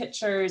lots of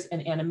pictures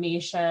and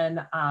animation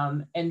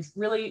and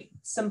really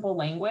simple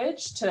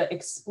language to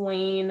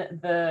explain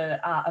the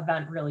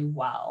event really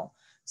well.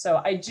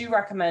 So I do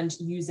recommend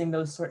using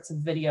those sorts of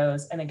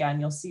videos. And again,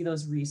 you'll see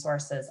those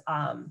resources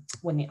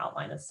when the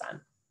outline is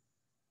sent.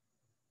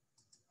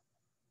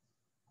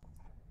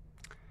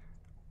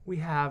 We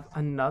have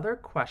another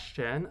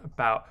question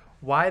about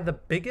why the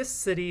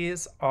biggest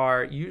cities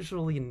are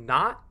usually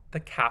not the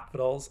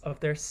capitals of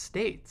their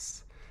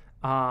states.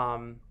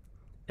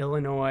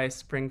 Illinois,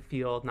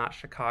 Springfield, not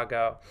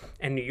Chicago,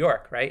 and New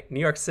York, right? New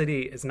York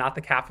City is not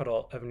the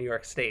capital of New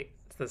York State.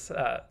 It's this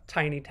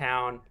tiny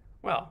town,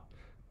 well,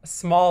 a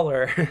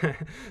smaller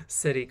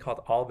city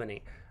called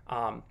Albany.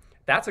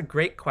 That's a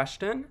great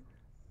question,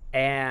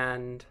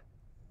 and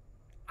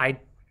I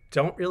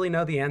don't really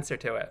know the answer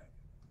to it.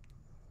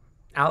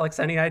 Alex,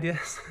 any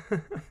ideas?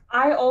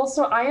 I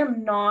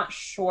am not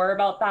sure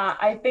about that.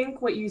 I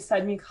think what you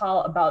said,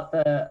 Mikhail, about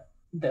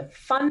the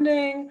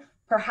funding,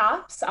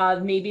 perhaps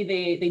maybe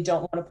they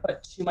don't want to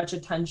put too much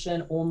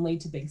attention only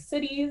to big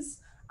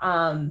cities.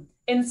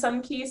 In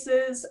some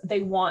cases,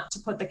 they want to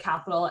put the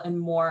capital in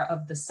more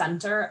of the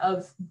center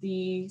of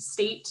the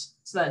state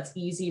so that it's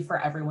easy for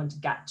everyone to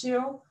get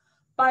to.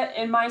 But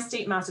in my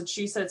state,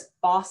 Massachusetts,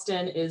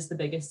 Boston is the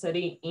biggest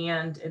city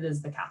and it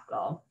is the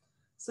capital.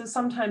 So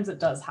sometimes it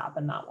does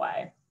happen that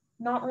way.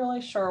 Not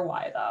really sure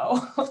why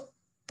though.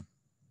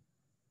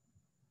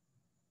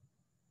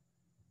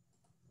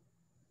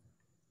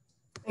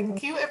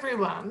 Thank you,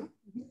 everyone.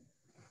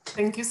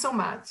 Thank you so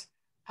much.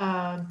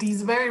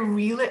 These were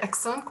really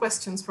excellent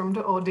questions from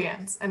the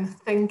audience. And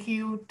thank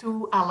you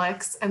to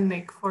Alex and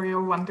Nick for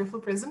your wonderful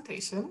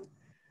presentation.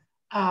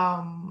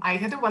 I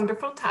had a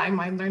wonderful time.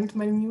 I learned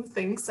many new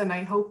things and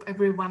I hope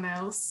everyone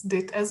else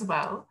did as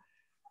well.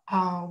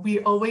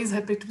 We're always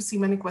happy to see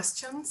many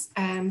questions.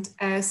 And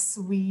as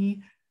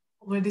we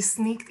already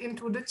sneaked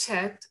into the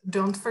chat,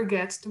 don't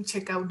forget to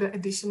check out the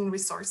additional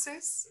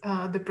resources,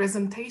 the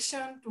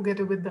presentation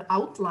together with the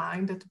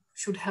outline that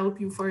should help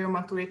you for your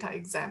Maturita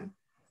exam,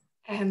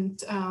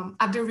 and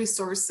other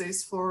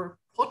resources for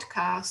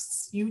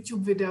podcasts,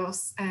 YouTube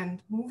videos,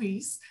 and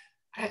movies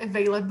are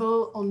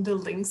available on the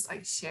links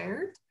I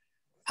shared.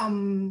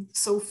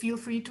 So feel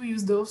free to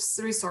use those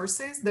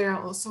resources. There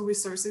are also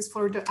resources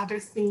for the other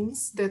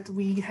themes that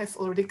we have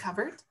already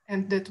covered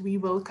and that we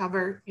will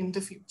cover in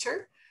the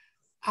future.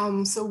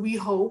 So we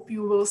hope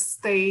you will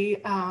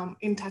stay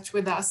in touch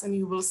with us and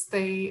you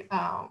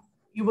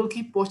will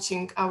keep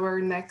watching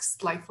our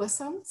next live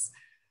lessons.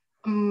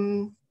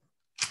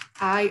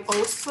 I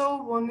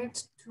also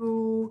wanted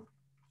to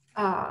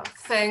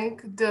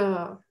thank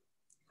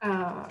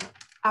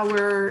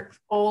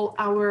all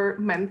our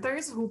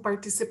mentors who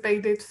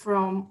participated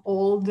from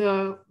all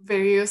the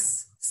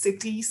various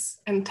cities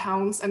and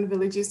towns and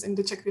villages in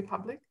the Czech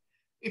Republic.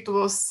 It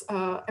was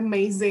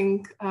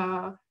amazing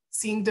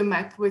seeing the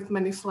map with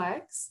many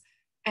flags.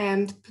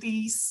 And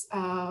please,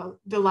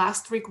 the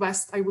last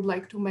request I would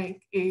like to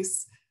make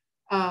is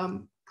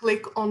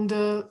click on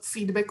the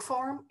feedback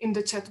form in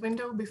the chat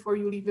window before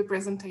you leave the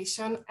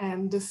presentation,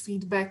 and the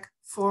feedback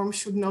form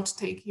should not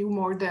take you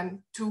more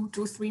than 2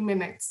 to 3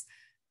 minutes.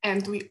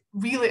 And we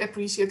really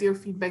appreciate your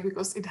feedback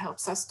because it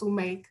helps us to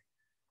make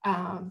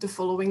the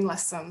following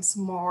lessons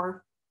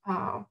more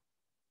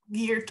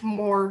geared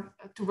more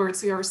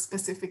towards your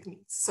specific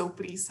needs. So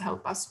please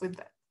help us with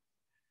that.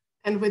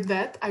 And with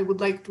that, I would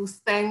like to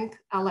thank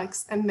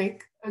Alex and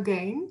Nick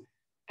again,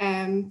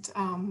 and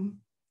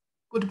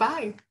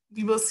goodbye.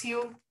 We will see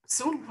you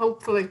soon,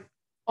 hopefully,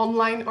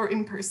 online or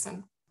in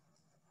person.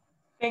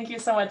 Thank you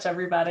so much,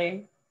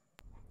 everybody.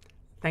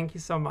 Thank you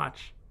so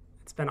much.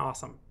 It's been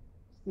awesome.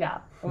 Yeah,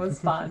 it was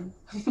fun.